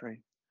come through.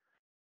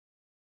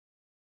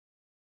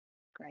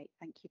 Great,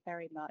 thank you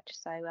very much.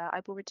 So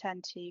I will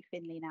return to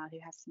Finley now, who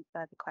has some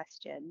further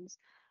questions.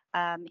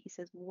 He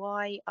says,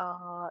 why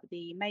are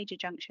the major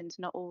junctions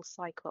not all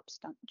Cyclops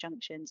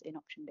junctions in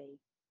option B?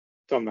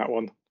 Done that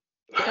one.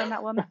 Done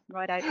that one,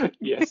 right out.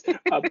 Yes,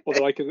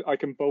 although I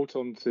can bolt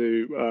on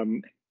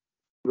to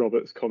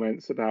Robert's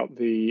comments about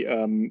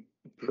the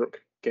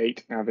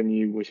Brookgate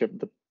Avenue, whichever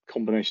the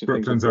combination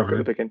of things at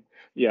the beginning.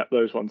 Yeah,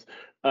 those ones.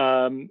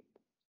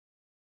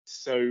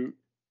 So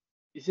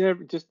is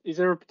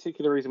there a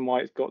particular reason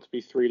why it's got to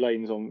be 3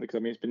 lanes on? Because I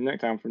mean, it's been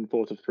knocked down from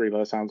 4 to 3 by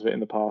the sounds of it in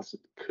the past.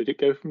 Could it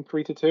go from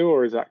 3 to 2,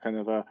 or is that kind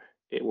of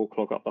it will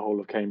clog up the whole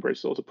of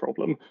Cambridge sort of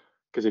problem?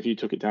 Because if you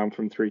took it down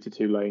from 3 to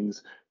 2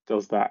 lanes,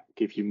 does that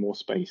give you more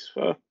space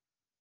for,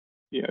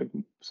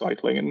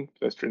 cycling and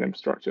pedestrian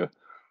infrastructure?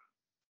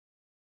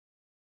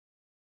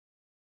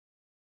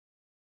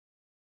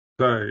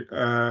 So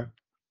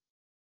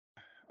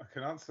I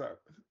can answer that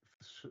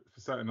for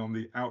certain on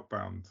the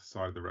outbound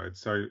side of the road.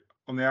 So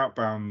on the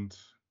outbound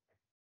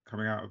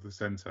coming out of the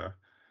centre,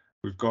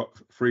 we've got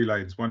 3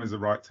 lanes. One is a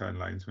right turn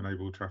lane to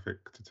enable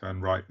traffic to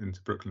turn right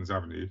into Brooklands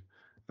Avenue,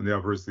 and the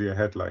other is the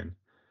ahead lane.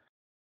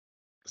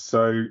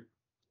 So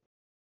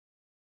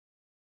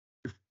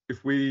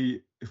if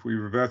we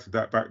reverted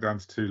that back down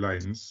to 2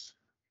 lanes,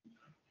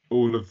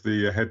 all of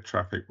the ahead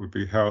traffic would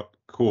be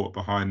caught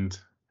behind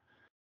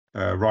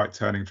right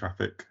turning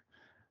traffic.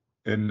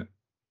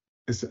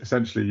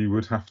 Essentially, you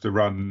would have to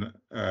run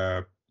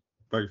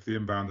both the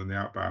inbound and the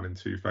outbound in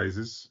 2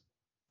 phases,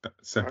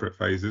 separate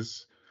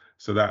phases.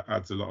 So that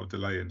adds a lot of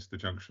delay into the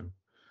junction.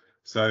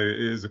 So it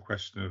is a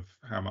question of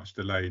how much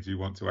delay do you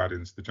want to add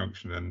into the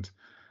junction, and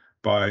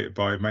by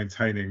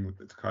maintaining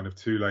the kind of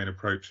 2-lane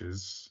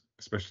approaches,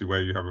 especially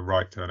where you have a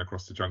right turn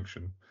across the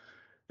junction,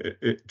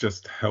 it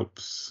just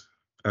helps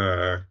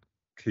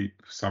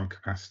keep some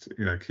capacity,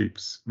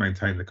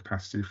 maintain the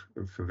capacity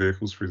for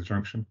vehicles through the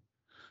junction.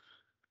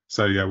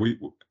 So yeah,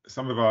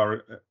 some of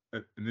our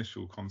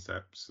initial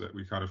concepts that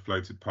we kind of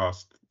floated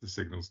past the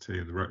signals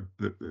team,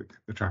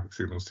 the traffic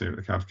signals team at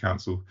the county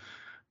council,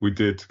 we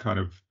did kind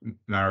of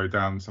narrow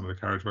down some of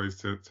the carriageways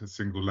to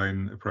single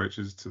lane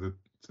approaches to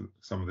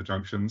some of the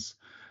junctions,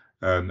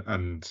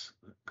 and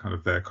kind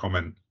of their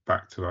comment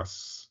back to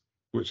us,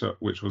 which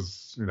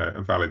was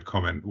a valid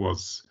comment,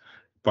 was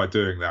by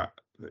doing that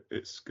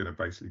it's going to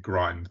basically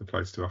grind the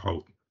place to a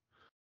halt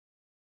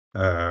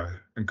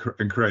and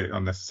create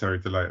unnecessary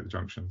delay at the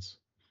junctions.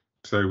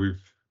 So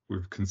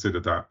we've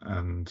considered that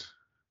and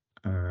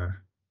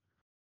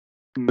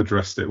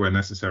addressed it where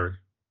necessary.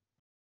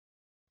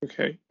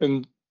 Okay,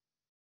 and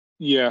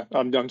yeah,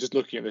 I'm just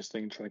looking at this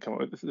thing, trying to come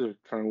up with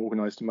trying to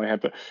organise in my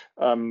head, but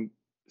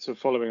so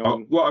following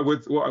on. What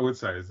I would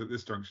say is that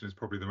this junction is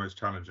probably the most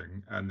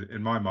challenging, and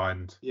in my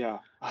mind, yeah,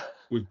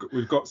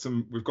 we've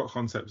got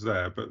concepts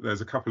there, but there's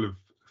a couple of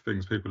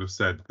things people have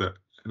said that,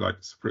 like,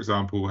 for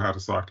example, how do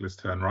cyclists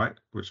turn right,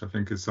 which I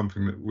think is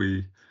something that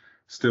we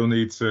still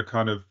need to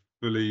kind of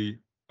fully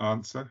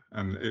answer,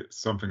 and it's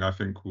something I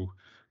think will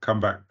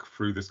come back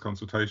through this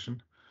consultation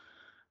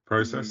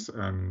process,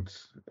 and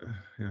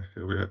yeah,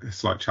 it'll be a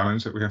slight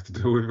challenge that we have to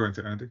deal with, won't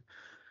it, Andy?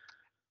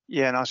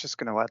 Yeah, and I was just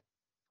going to add,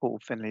 Paul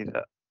Finley,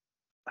 that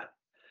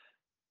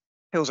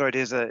Hills Road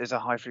is a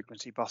high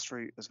frequency bus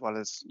route, as well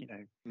as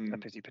a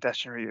busy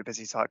pedestrian route, a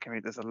busy cycling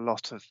route. There's a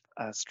lot of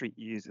street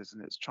users,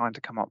 and it's trying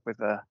to come up with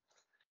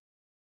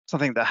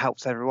something that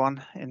helps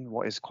everyone in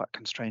what is quite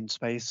constrained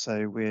space.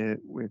 So we're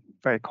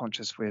very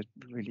conscious. We're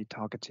really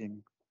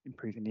targeting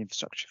improving the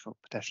infrastructure for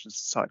pedestrians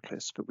and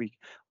cyclists, but we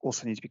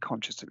also need to be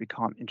conscious that we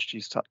can't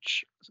introduce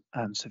such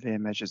severe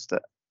measures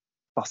that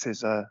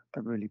buses are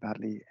really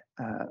badly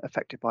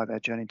affected by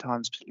their journey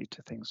times, particularly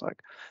to things like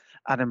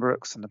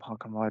Addenbrooks and the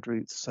park and ride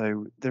routes.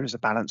 So there is a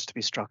balance to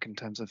be struck in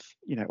terms of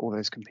all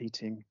those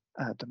competing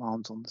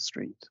demands on the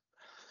street.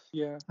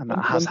 Yeah, and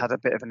that has had a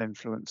bit of an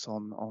influence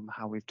on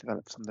how we've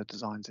developed some of the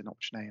designs in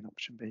option A and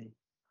option B.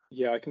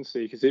 Yeah, I can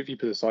see, because if you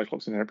put a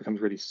Cyclops in there, it becomes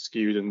really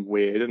skewed and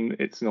weird, and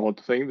it's an odd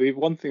thing. The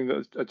one thing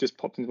that just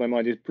popped into my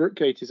mind is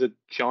Brookgate is a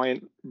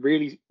giant,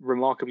 really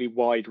remarkably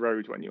wide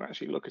road when you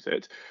actually look at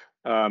it,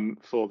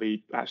 for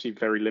the actually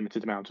very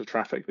limited amount of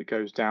traffic that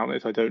goes down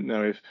it. I don't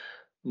know if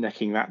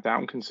necking that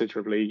down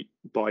considerably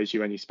buys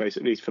you any space,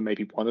 at least for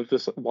maybe one of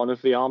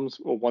the arms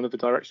or one of the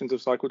directions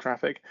of cycle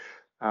traffic,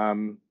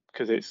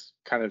 because it's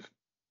kind of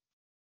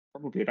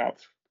probably about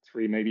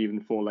 3, maybe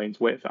even 4 lanes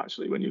width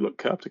actually when you look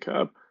curb to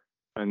curb.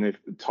 And if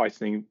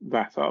tightening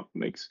that up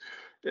makes,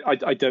 I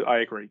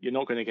agree, you're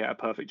not going to get a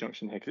perfect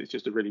junction here because it's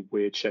just a really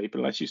weird shape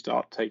unless you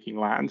start taking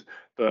land.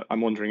 But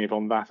I'm wondering if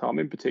on that arm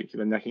in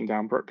particular, necking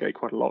down Brookgate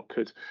quite a lot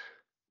could,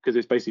 because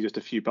it's basically just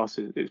a few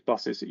buses. It's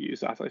buses that use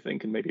that, I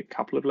think, and maybe a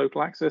couple of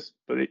local access,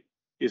 but it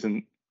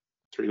isn't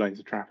 3 lanes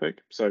of traffic.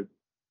 So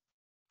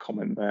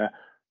comment there.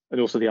 And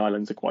also the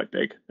islands are quite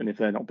big, and if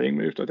they're not being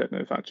moved, I don't know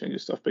if that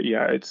changes stuff. But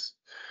yeah, it's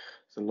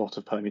a lot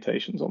of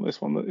permutations on this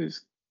one that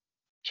is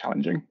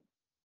challenging.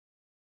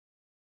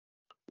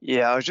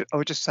 Yeah, I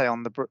would just say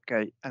on the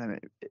Brookgate,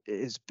 it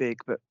is big,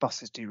 but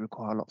buses do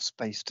require a lot of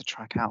space to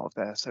track out of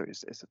there. So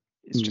it's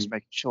just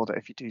making sure that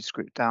if you do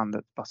screw it down,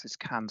 that buses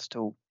can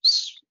still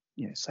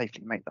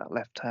safely make that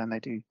left turn. They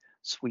do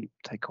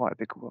take quite a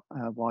big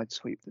wide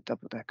sweep, the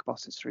double decker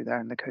buses through there,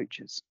 and the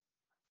coaches.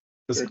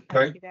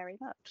 Thank you very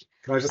much.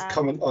 Can I just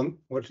comment on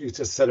what you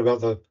just said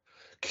about the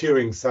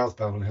queuing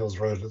southbound on Hills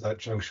Road at that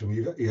junction?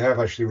 You have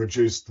actually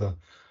reduced the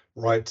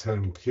right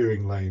turn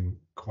queuing lane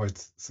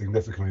quite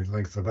significantly, the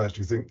length of that.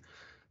 Do you think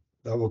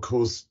that will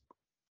cause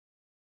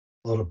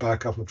a lot of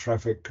backup of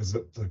traffic, because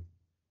the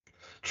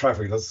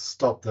traffic that's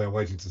stopped there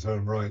waiting to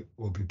turn right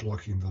will be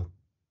blocking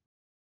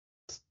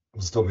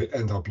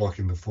end up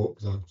blocking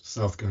the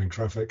south going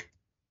traffic?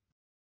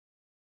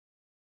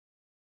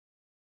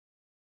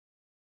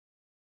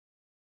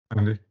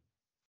 Andy?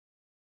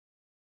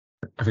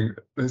 I think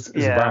it's a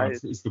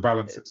balance. It's the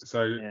balance.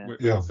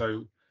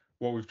 So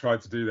what we've tried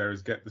to do there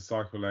is get the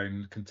cycle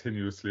lane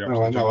continuously up to Oh,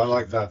 the I know, I junction.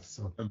 like that.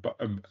 So,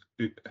 And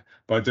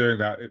by doing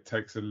that, it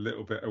takes a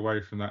little bit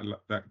away from that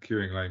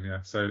queuing lane.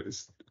 Yeah, so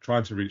it's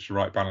trying to reach the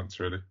right balance,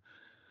 really.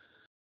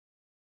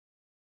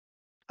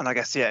 And I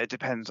guess, yeah, it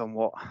depends on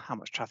how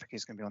much traffic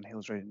is going to be on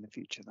Hills Road in the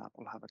future. That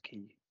will have a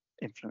key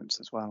influence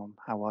as well on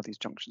how well these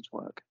junctions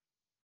work.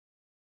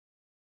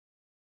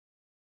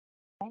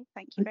 Okay,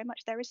 thank you very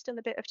much. There is still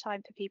a bit of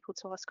time for people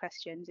to ask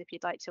questions. If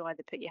you'd like to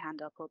either put your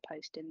hand up or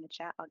post in the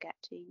chat, I'll get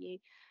to you.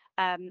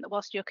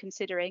 Whilst you're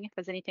considering if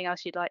there's anything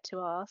else you'd like to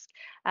ask,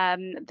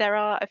 there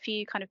are a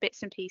few kind of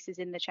bits and pieces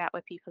in the chat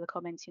where people are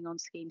commenting on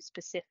scheme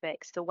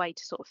specifics. The way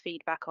to sort of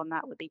feedback on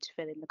that would be to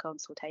fill in the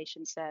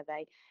consultation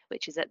survey,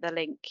 which is at the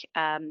link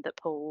that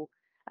Paul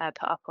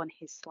put up on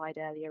his slide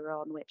earlier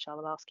on, which I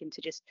will ask him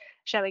to just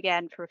show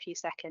again for a few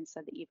seconds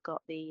so that you've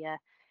got the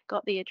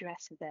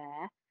address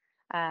there.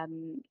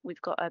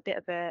 We've got a bit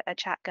of a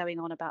chat going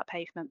on about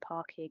pavement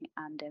parking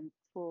and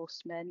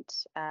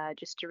enforcement.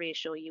 Just to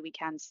reassure you, we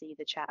can see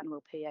the chat and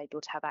we'll be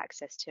able to have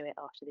access to it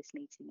after this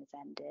meeting has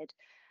ended.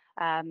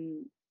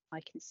 I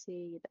can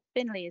see that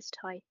Finley is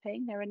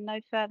typing. There are no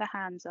further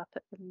hands up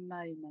at the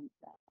moment.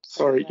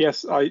 Sorry,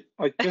 yes, I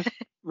just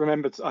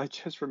remembered. I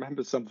just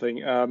remembered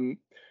something.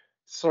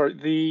 Sorry,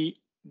 the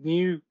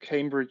new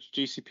Cambridge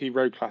GCP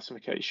road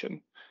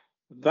classification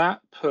that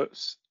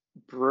puts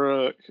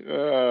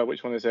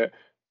which one is it?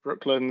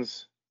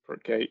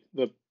 Brookgate,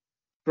 the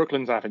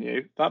Brooklands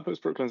Avenue. That puts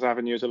Brooklands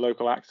Avenue as a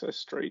local access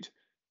street,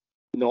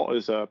 not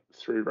as a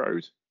through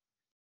road.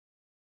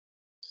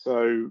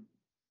 So,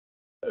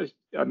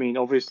 I mean,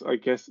 obviously, I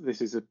guess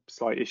this is a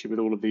slight issue with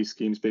all of these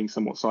schemes being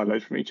somewhat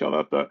siloed from each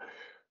other. But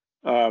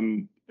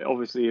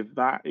obviously, if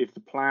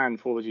the plan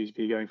for the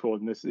GCP going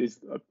forward, and this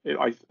is,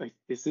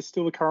 is this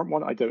still the current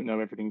one? I don't know.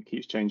 Everything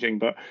keeps changing,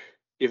 but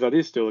if that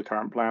is still the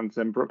current plan,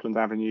 then Brooklands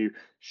Avenue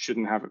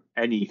shouldn't have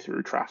any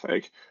through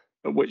traffic,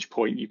 at which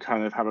point you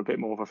kind of have a bit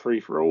more of a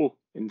free-for-all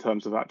in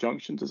terms of that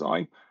junction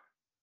design.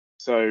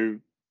 So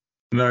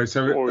no,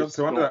 so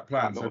under that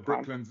plan, so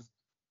plan.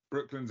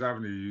 Brooklands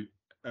Avenue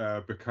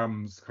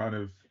becomes kind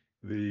of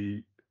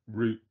the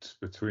route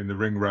between the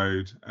ring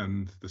road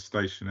and the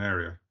station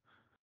area.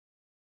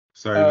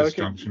 So this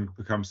junction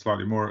becomes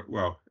slightly more,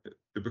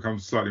 it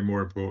becomes slightly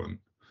more important.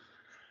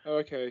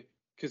 Okay.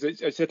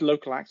 Because it said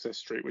local access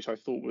street, which I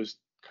thought was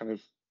kind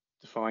of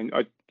defined.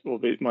 Or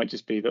it might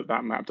just be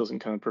that map doesn't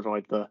kind of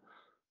provide the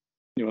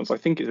nuance. I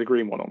think it's a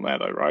green one on there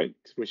though, right?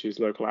 Which is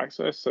local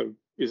access. So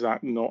is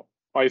that not?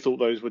 I thought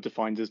those were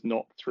defined as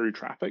not through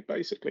traffic,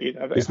 basically.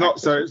 It's not.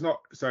 So it's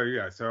not. So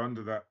yeah. So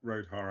under that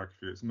road hierarchy,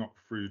 it's not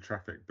through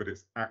traffic, but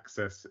it's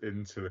access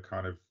into the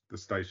kind of the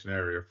station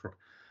area from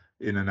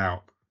in and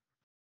out.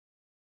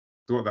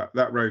 So what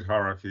that road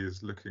hierarchy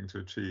is looking to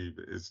achieve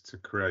is to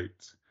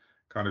create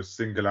kind of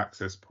single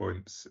access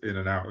points in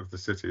and out of the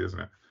city, isn't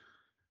it?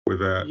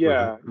 With a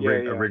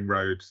ring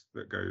road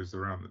that goes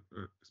around,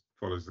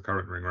 follows the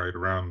current ring road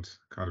around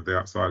kind of the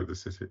outside of the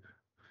city.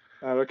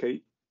 Oh,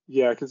 okay.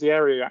 Yeah, because the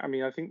area, I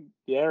mean, I think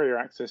the area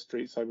access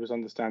streets I was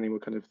understanding were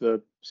kind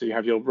of so you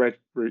have your red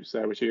routes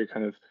there, which are your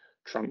kind of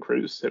trunk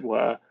routes, it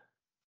were.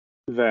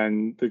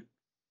 Then the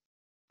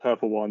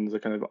purple ones are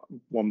kind of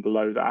one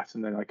below that,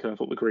 and then I kind of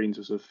thought the greens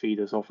were sort of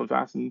feeders off of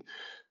that. And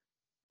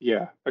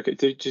yeah, okay.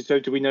 So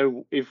do we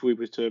know if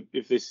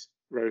this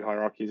road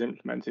hierarchy is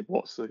implemented,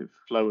 what's the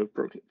flow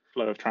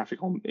of traffic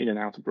in and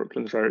out of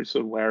Brooklands Road?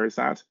 So where is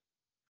that?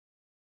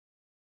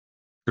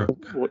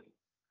 What?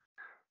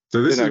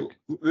 So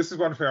this is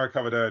one thing I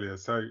covered earlier.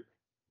 So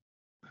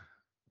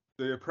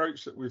the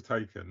approach that we've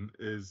taken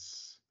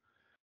is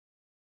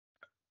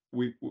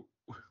we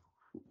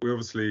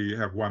obviously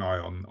have one eye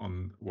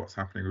on what's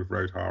happening with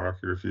road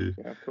hierarchy review,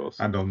 of course,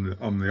 and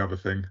on the other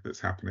thing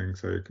that's happening.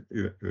 So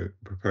the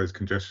proposed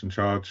congestion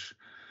charge,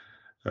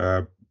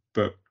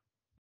 but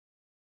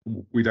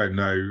we don't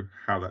know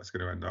how that's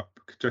going to end up.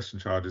 Congestion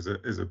charge is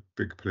a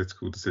big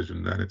political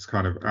decision, and it's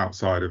kind of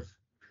outside of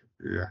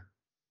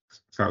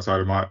it's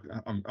outside of my.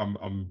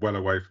 I'm well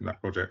away from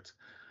that project,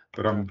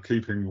 but I'm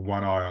keeping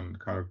one eye on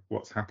kind of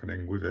what's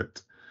happening with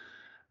it.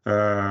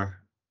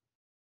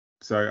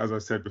 So as I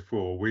said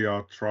before, we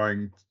are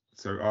trying.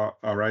 So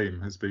our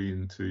aim has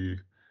been to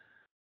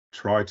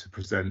try to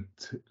present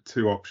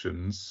two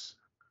options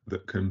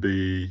that can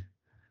be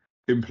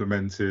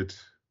implemented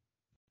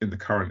in the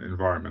current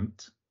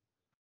environment,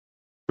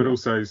 but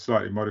also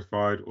slightly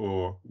modified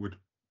or would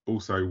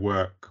also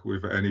work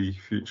with any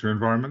future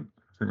environment.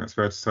 I think that's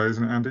fair to say,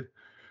 isn't it, Andy?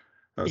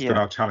 That's been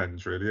our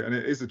challenge, really, and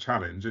it is a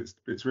challenge.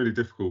 It's really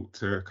difficult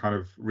to kind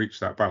of reach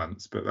that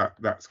balance, but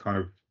that's kind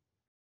of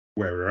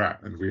where we're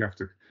at, and we have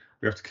to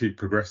keep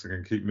progressing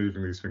and keep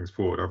moving these things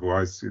forward.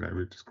 Otherwise,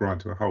 we just grind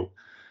to a halt.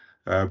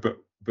 But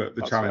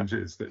the challenge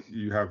is that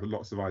you have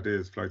lots of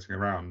ideas floating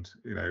around,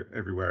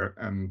 everywhere,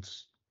 and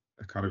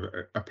a kind of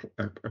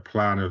a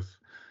plan of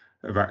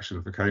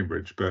action for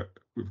Cambridge. But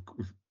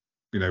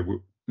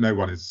no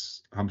one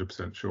is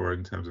 100% sure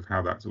in terms of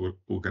how that's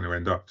all going to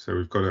end up. So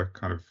we've got to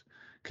kind of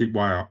keep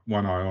one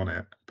eye on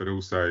it, but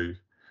also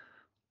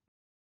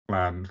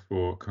plan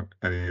for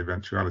any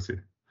eventuality.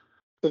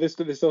 So this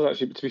does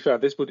actually, to be fair,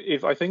 this would,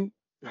 if I think,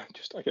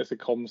 just I guess a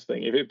comms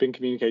thing, if it had been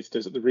communicated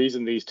as that the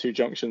reason these two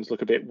junctions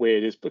look a bit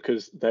weird is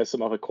because there's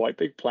some other quite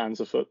big plans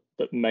afoot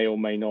that may or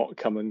may not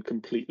come and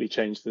completely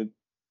change the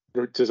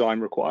design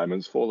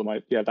requirements for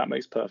them. Yeah, that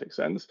makes perfect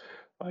sense.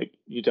 Like,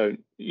 you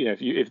don't, you know,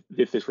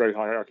 if this road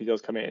hierarchy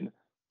does come in,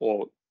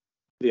 or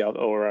the other,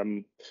 or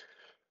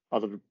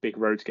other big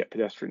roads get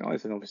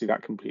pedestrianised, then obviously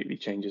that completely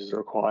changes the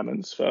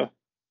requirements for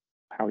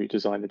how you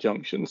design the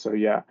junction. So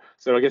yeah,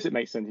 so I guess it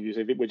makes sense if you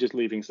say we're just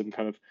leaving some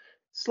kind of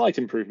slight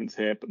improvements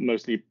here, but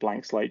mostly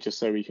blank slate, just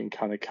so we can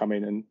kind of come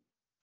in and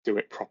do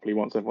it properly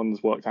once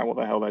everyone's worked out what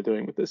the hell they're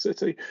doing with the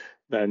city.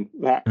 Then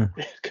that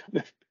kind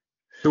of.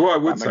 So what I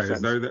would say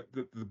is though that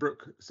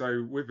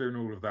so within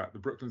all of that, the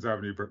Brooklands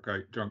Avenue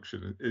Brookgate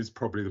junction is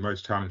probably the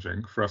most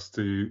challenging for us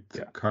to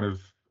kind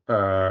of.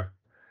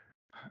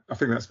 I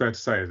think that's fair to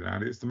say, isn't it,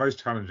 Andy? It's the most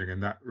challenging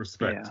in that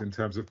respect, in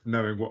terms of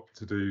knowing what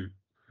to do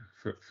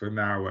for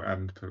now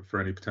and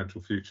for any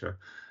potential future.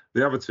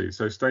 The other two,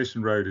 so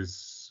Station Road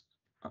is,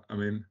 I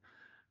mean,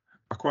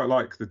 I quite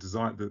like the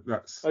design.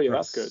 That's good.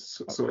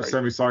 That's sort of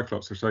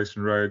semi-cyclops for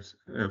Station Road.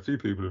 A few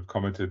people have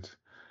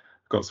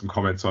got some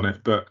comments on it,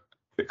 but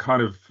it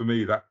kind of, for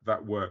me,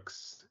 that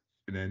works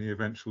in any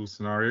eventual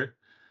scenario.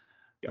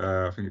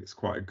 I think it's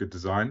quite a good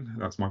design.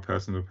 That's my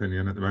personal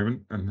opinion at the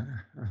moment, and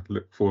I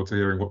look forward to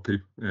hearing what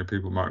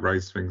people might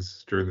raise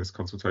things during this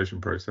consultation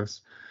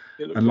process.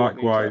 And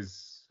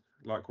likewise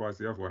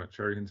the other one at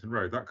Cherry Hinton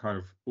Road, that kind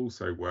of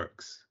also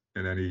works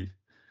in any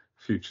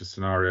future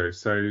scenario.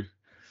 So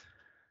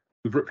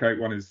the Brookgate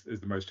one is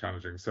the most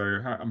challenging. So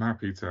I'm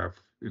happy to have,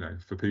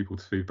 for people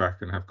to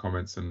feedback and have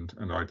comments and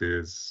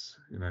ideas,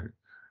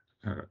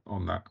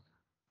 on that.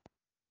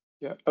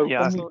 Yeah.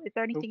 Is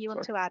there anything you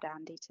want to add,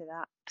 Andy, to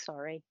that?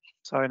 Sorry.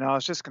 Sorry, no, I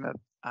was just going to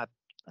add,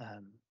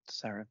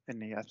 Sarah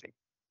Finley, I think,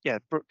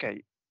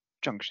 Brookgate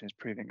Junction is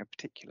proving a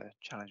particular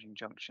challenging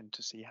junction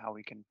to see how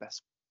we can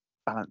best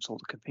balance all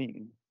the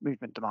competing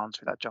movement demands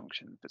through that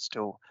junction, but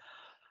still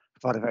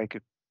provide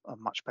a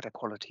much better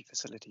quality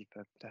facility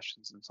for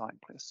pedestrians and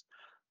cyclists.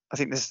 I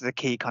think this is the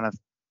key kind of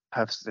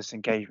purpose of this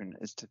engagement,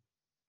 is to,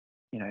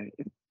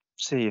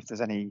 see if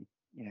there's any,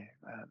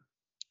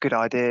 good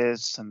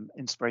ideas, some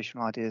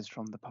inspirational ideas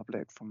from the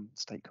public, from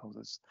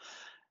stakeholders,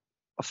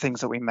 of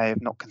things that we may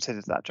have not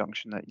considered that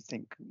junction that you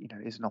think,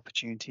 is an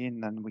opportunity,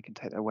 and then we can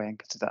take that away and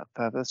consider that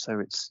further. So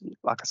it's,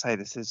 like I say,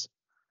 this is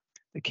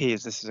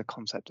a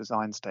concept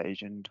design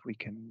stage, and we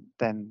can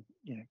then,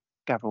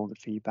 gather all the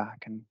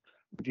feedback and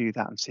review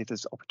that and see if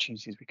there's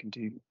opportunities we can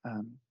do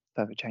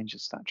further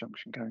changes to that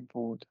junction going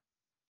forward.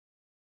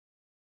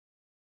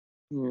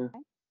 Yeah.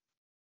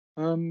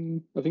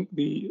 I think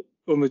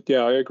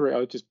I agree. I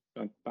would just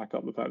back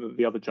up the fact that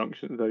the other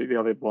junction, the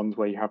other ones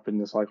where you have been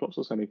the Cyclops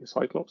or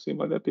semi-Cyclops, seem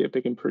like there'd be a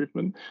big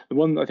improvement. The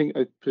one I think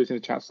I put it in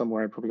the chat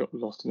somewhere, I probably got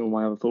lost in all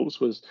my other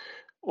thoughts, was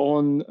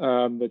on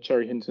the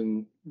Cherry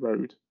Hinton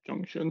Road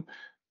junction.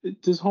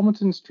 Does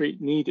Homerton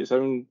Street need its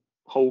own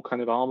whole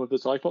kind of arm of the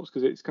Cyclops?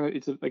 Because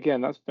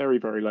again, that's very,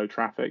 very low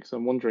traffic. So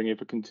I'm wondering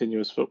if a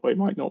continuous footway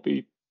might not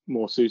be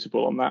more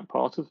suitable on that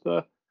part of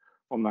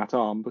on that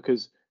arm,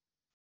 because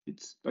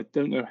I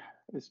don't know,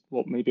 it's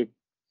maybe a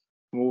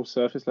more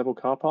surface level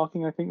car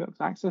parking, I think, that's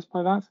accessed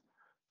by that.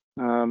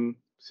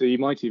 So you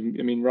might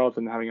even, rather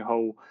than having a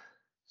whole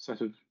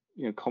set of,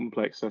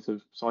 complex set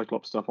of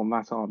Cyclops stuff on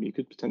that arm, you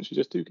could potentially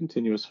just do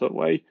continuous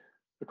footway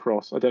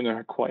across. I don't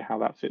know quite how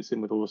that fits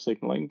in with all the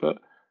signalling, but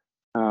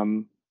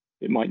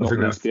it might not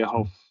need to be a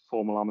whole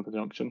formal arm of the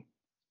junction.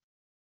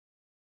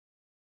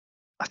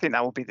 I think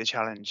that will be the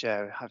challenge,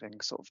 having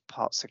sort of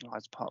part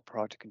signalised, part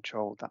priority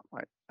control. That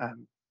might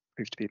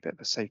prove to be a bit of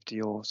a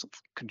safety or sort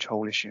of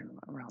control issue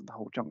around the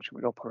whole junction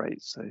would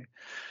operate. So,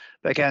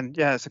 but again,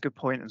 it's a good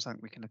point, and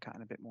something we can look at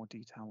in a bit more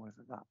detail,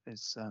 whether that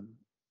is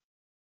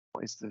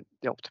what is the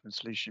optimum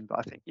solution. But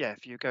I think,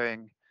 if you're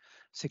going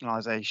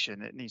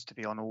signalisation, it needs to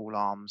be on all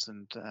arms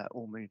and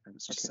all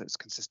movements, just so it's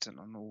consistent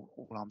on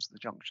all arms of the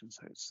junction,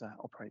 so it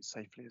operates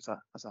safely as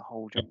a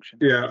whole junction.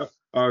 Yeah,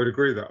 I would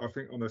agree that. I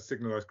think on the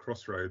signalised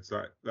crossroads,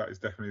 that is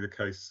definitely the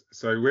case.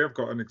 So we have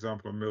got an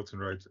example on Milton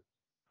Road,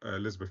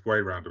 Elizabeth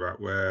Way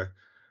roundabout, where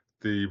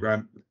the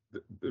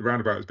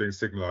roundabout is being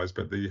signalised,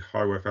 but the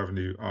Highworth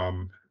Avenue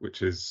arm,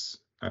 which is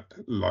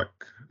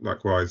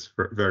likewise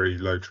very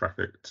low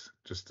trafficked,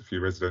 just a few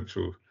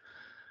residential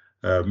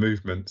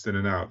movements in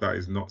and out, that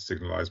is not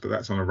signalised, but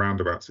that's on a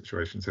roundabout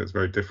situation, so it's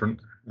very different.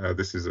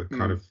 This is a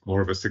kind of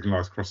more of a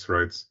signalised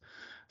crossroads.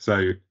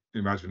 So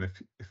imagine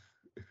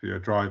if you're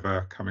a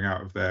driver coming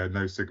out of there,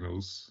 no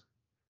signals.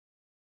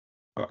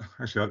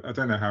 Actually, I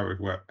don't know how it would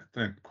work.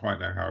 I don't quite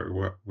know how it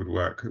would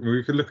work. I mean,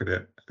 we could look at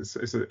it.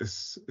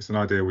 It's an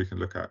idea we can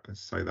look at. Let's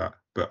say that.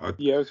 But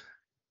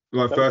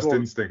my first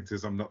instinct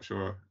is I'm not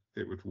sure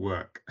it would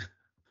work.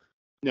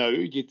 No,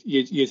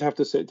 you'd have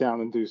to sit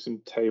down and do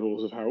some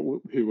tables of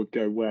who would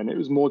go when. It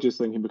was more just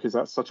thinking, because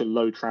that's such a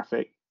low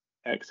traffic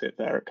exit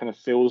there, it kind of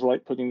feels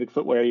like putting the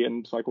footway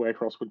and cycleway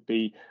across would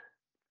be,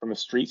 from a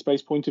street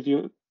space point of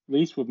view at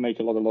least, would make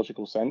a lot of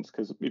logical sense,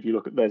 because if you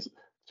look at, there's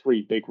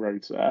 3 big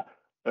roads there.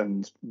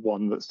 and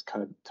one that's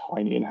kind of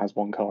tiny and has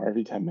one car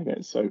every 10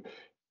 minutes. So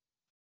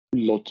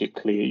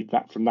logically,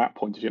 that from that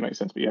point of view makes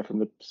sense. But yeah, from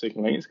the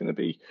signalling, it's going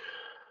to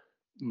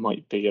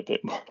might be a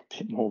bit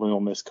more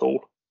on this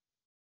call.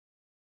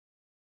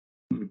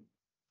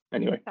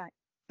 Anyway. Right.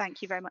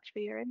 Thank you very much for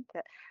your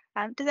input.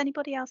 Does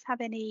anybody else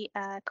have any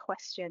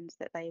questions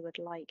that they would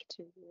like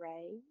to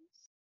raise?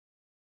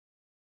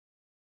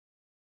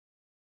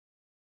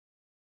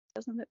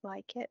 Doesn't look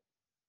like it.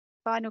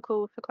 Final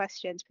call for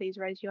questions. Please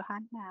raise your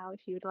hand now if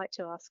you would like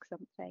to ask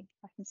something.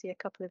 I can see a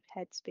couple of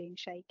heads being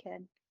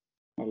shaken.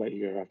 I'll let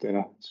you go have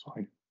dinner. It's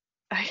fine.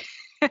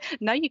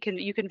 No, you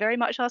can very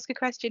much ask a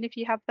question if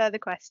you have further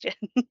questions.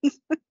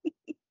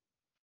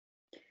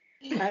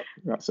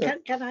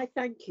 Can I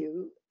thank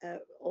you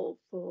all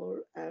for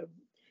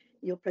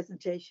your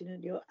presentation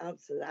and your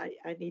answers?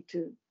 I need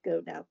to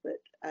go now, but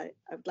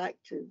I'd like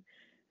to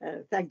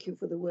thank you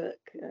for the work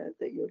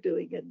that you're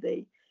doing and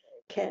the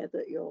care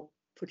that you're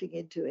putting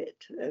into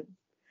it.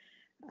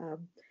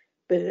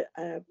 But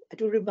I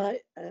do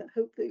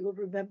hope that you'll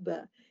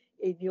remember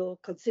in your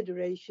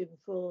consideration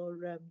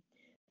for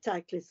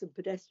cyclists and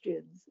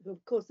pedestrians, who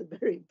of course are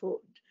very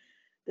important,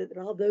 that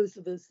there are those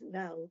of us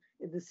now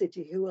in the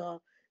city who are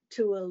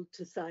too old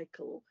to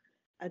cycle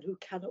and who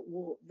cannot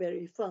walk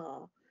very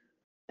far,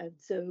 and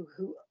so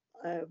who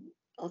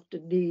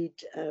often need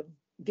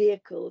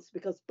vehicles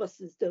because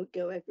buses don't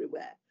go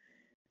everywhere.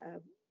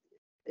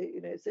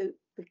 So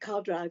the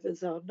car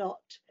drivers are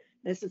not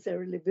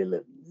necessarily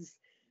villains.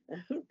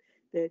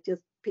 They're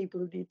just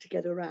people who need to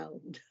get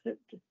around.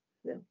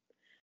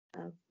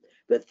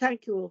 But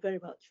thank you all very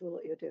much for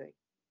what you're doing.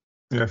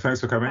 Yeah, thanks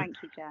for coming. Thank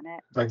you,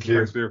 Janet. Thank you.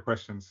 Thanks for your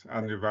questions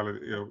and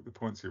the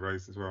points you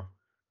raised as well.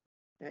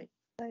 Right.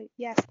 So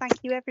yes, thank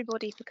you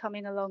everybody for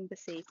coming along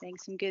this evening.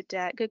 Some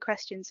good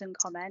questions and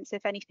comments.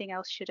 If anything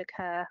else should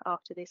occur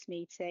after this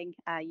meeting,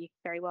 you're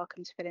very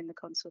welcome to fill in the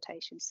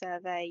consultation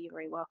survey. You're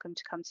very welcome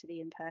to come to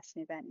the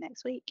in-person event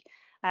next week.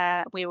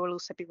 We will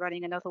also be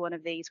running another one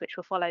of these, which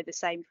will follow the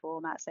same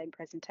format, same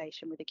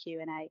presentation with a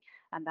Q&A,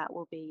 and that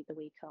will be the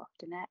week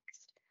after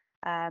next.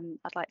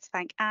 I'd like to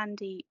thank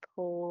Andy,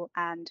 Paul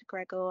and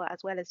Gregor,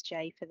 as well as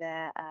Jay, for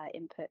their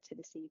input to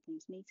this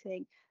evening's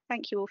meeting.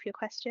 Thank you all for your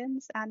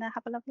questions and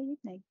have a lovely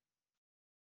evening.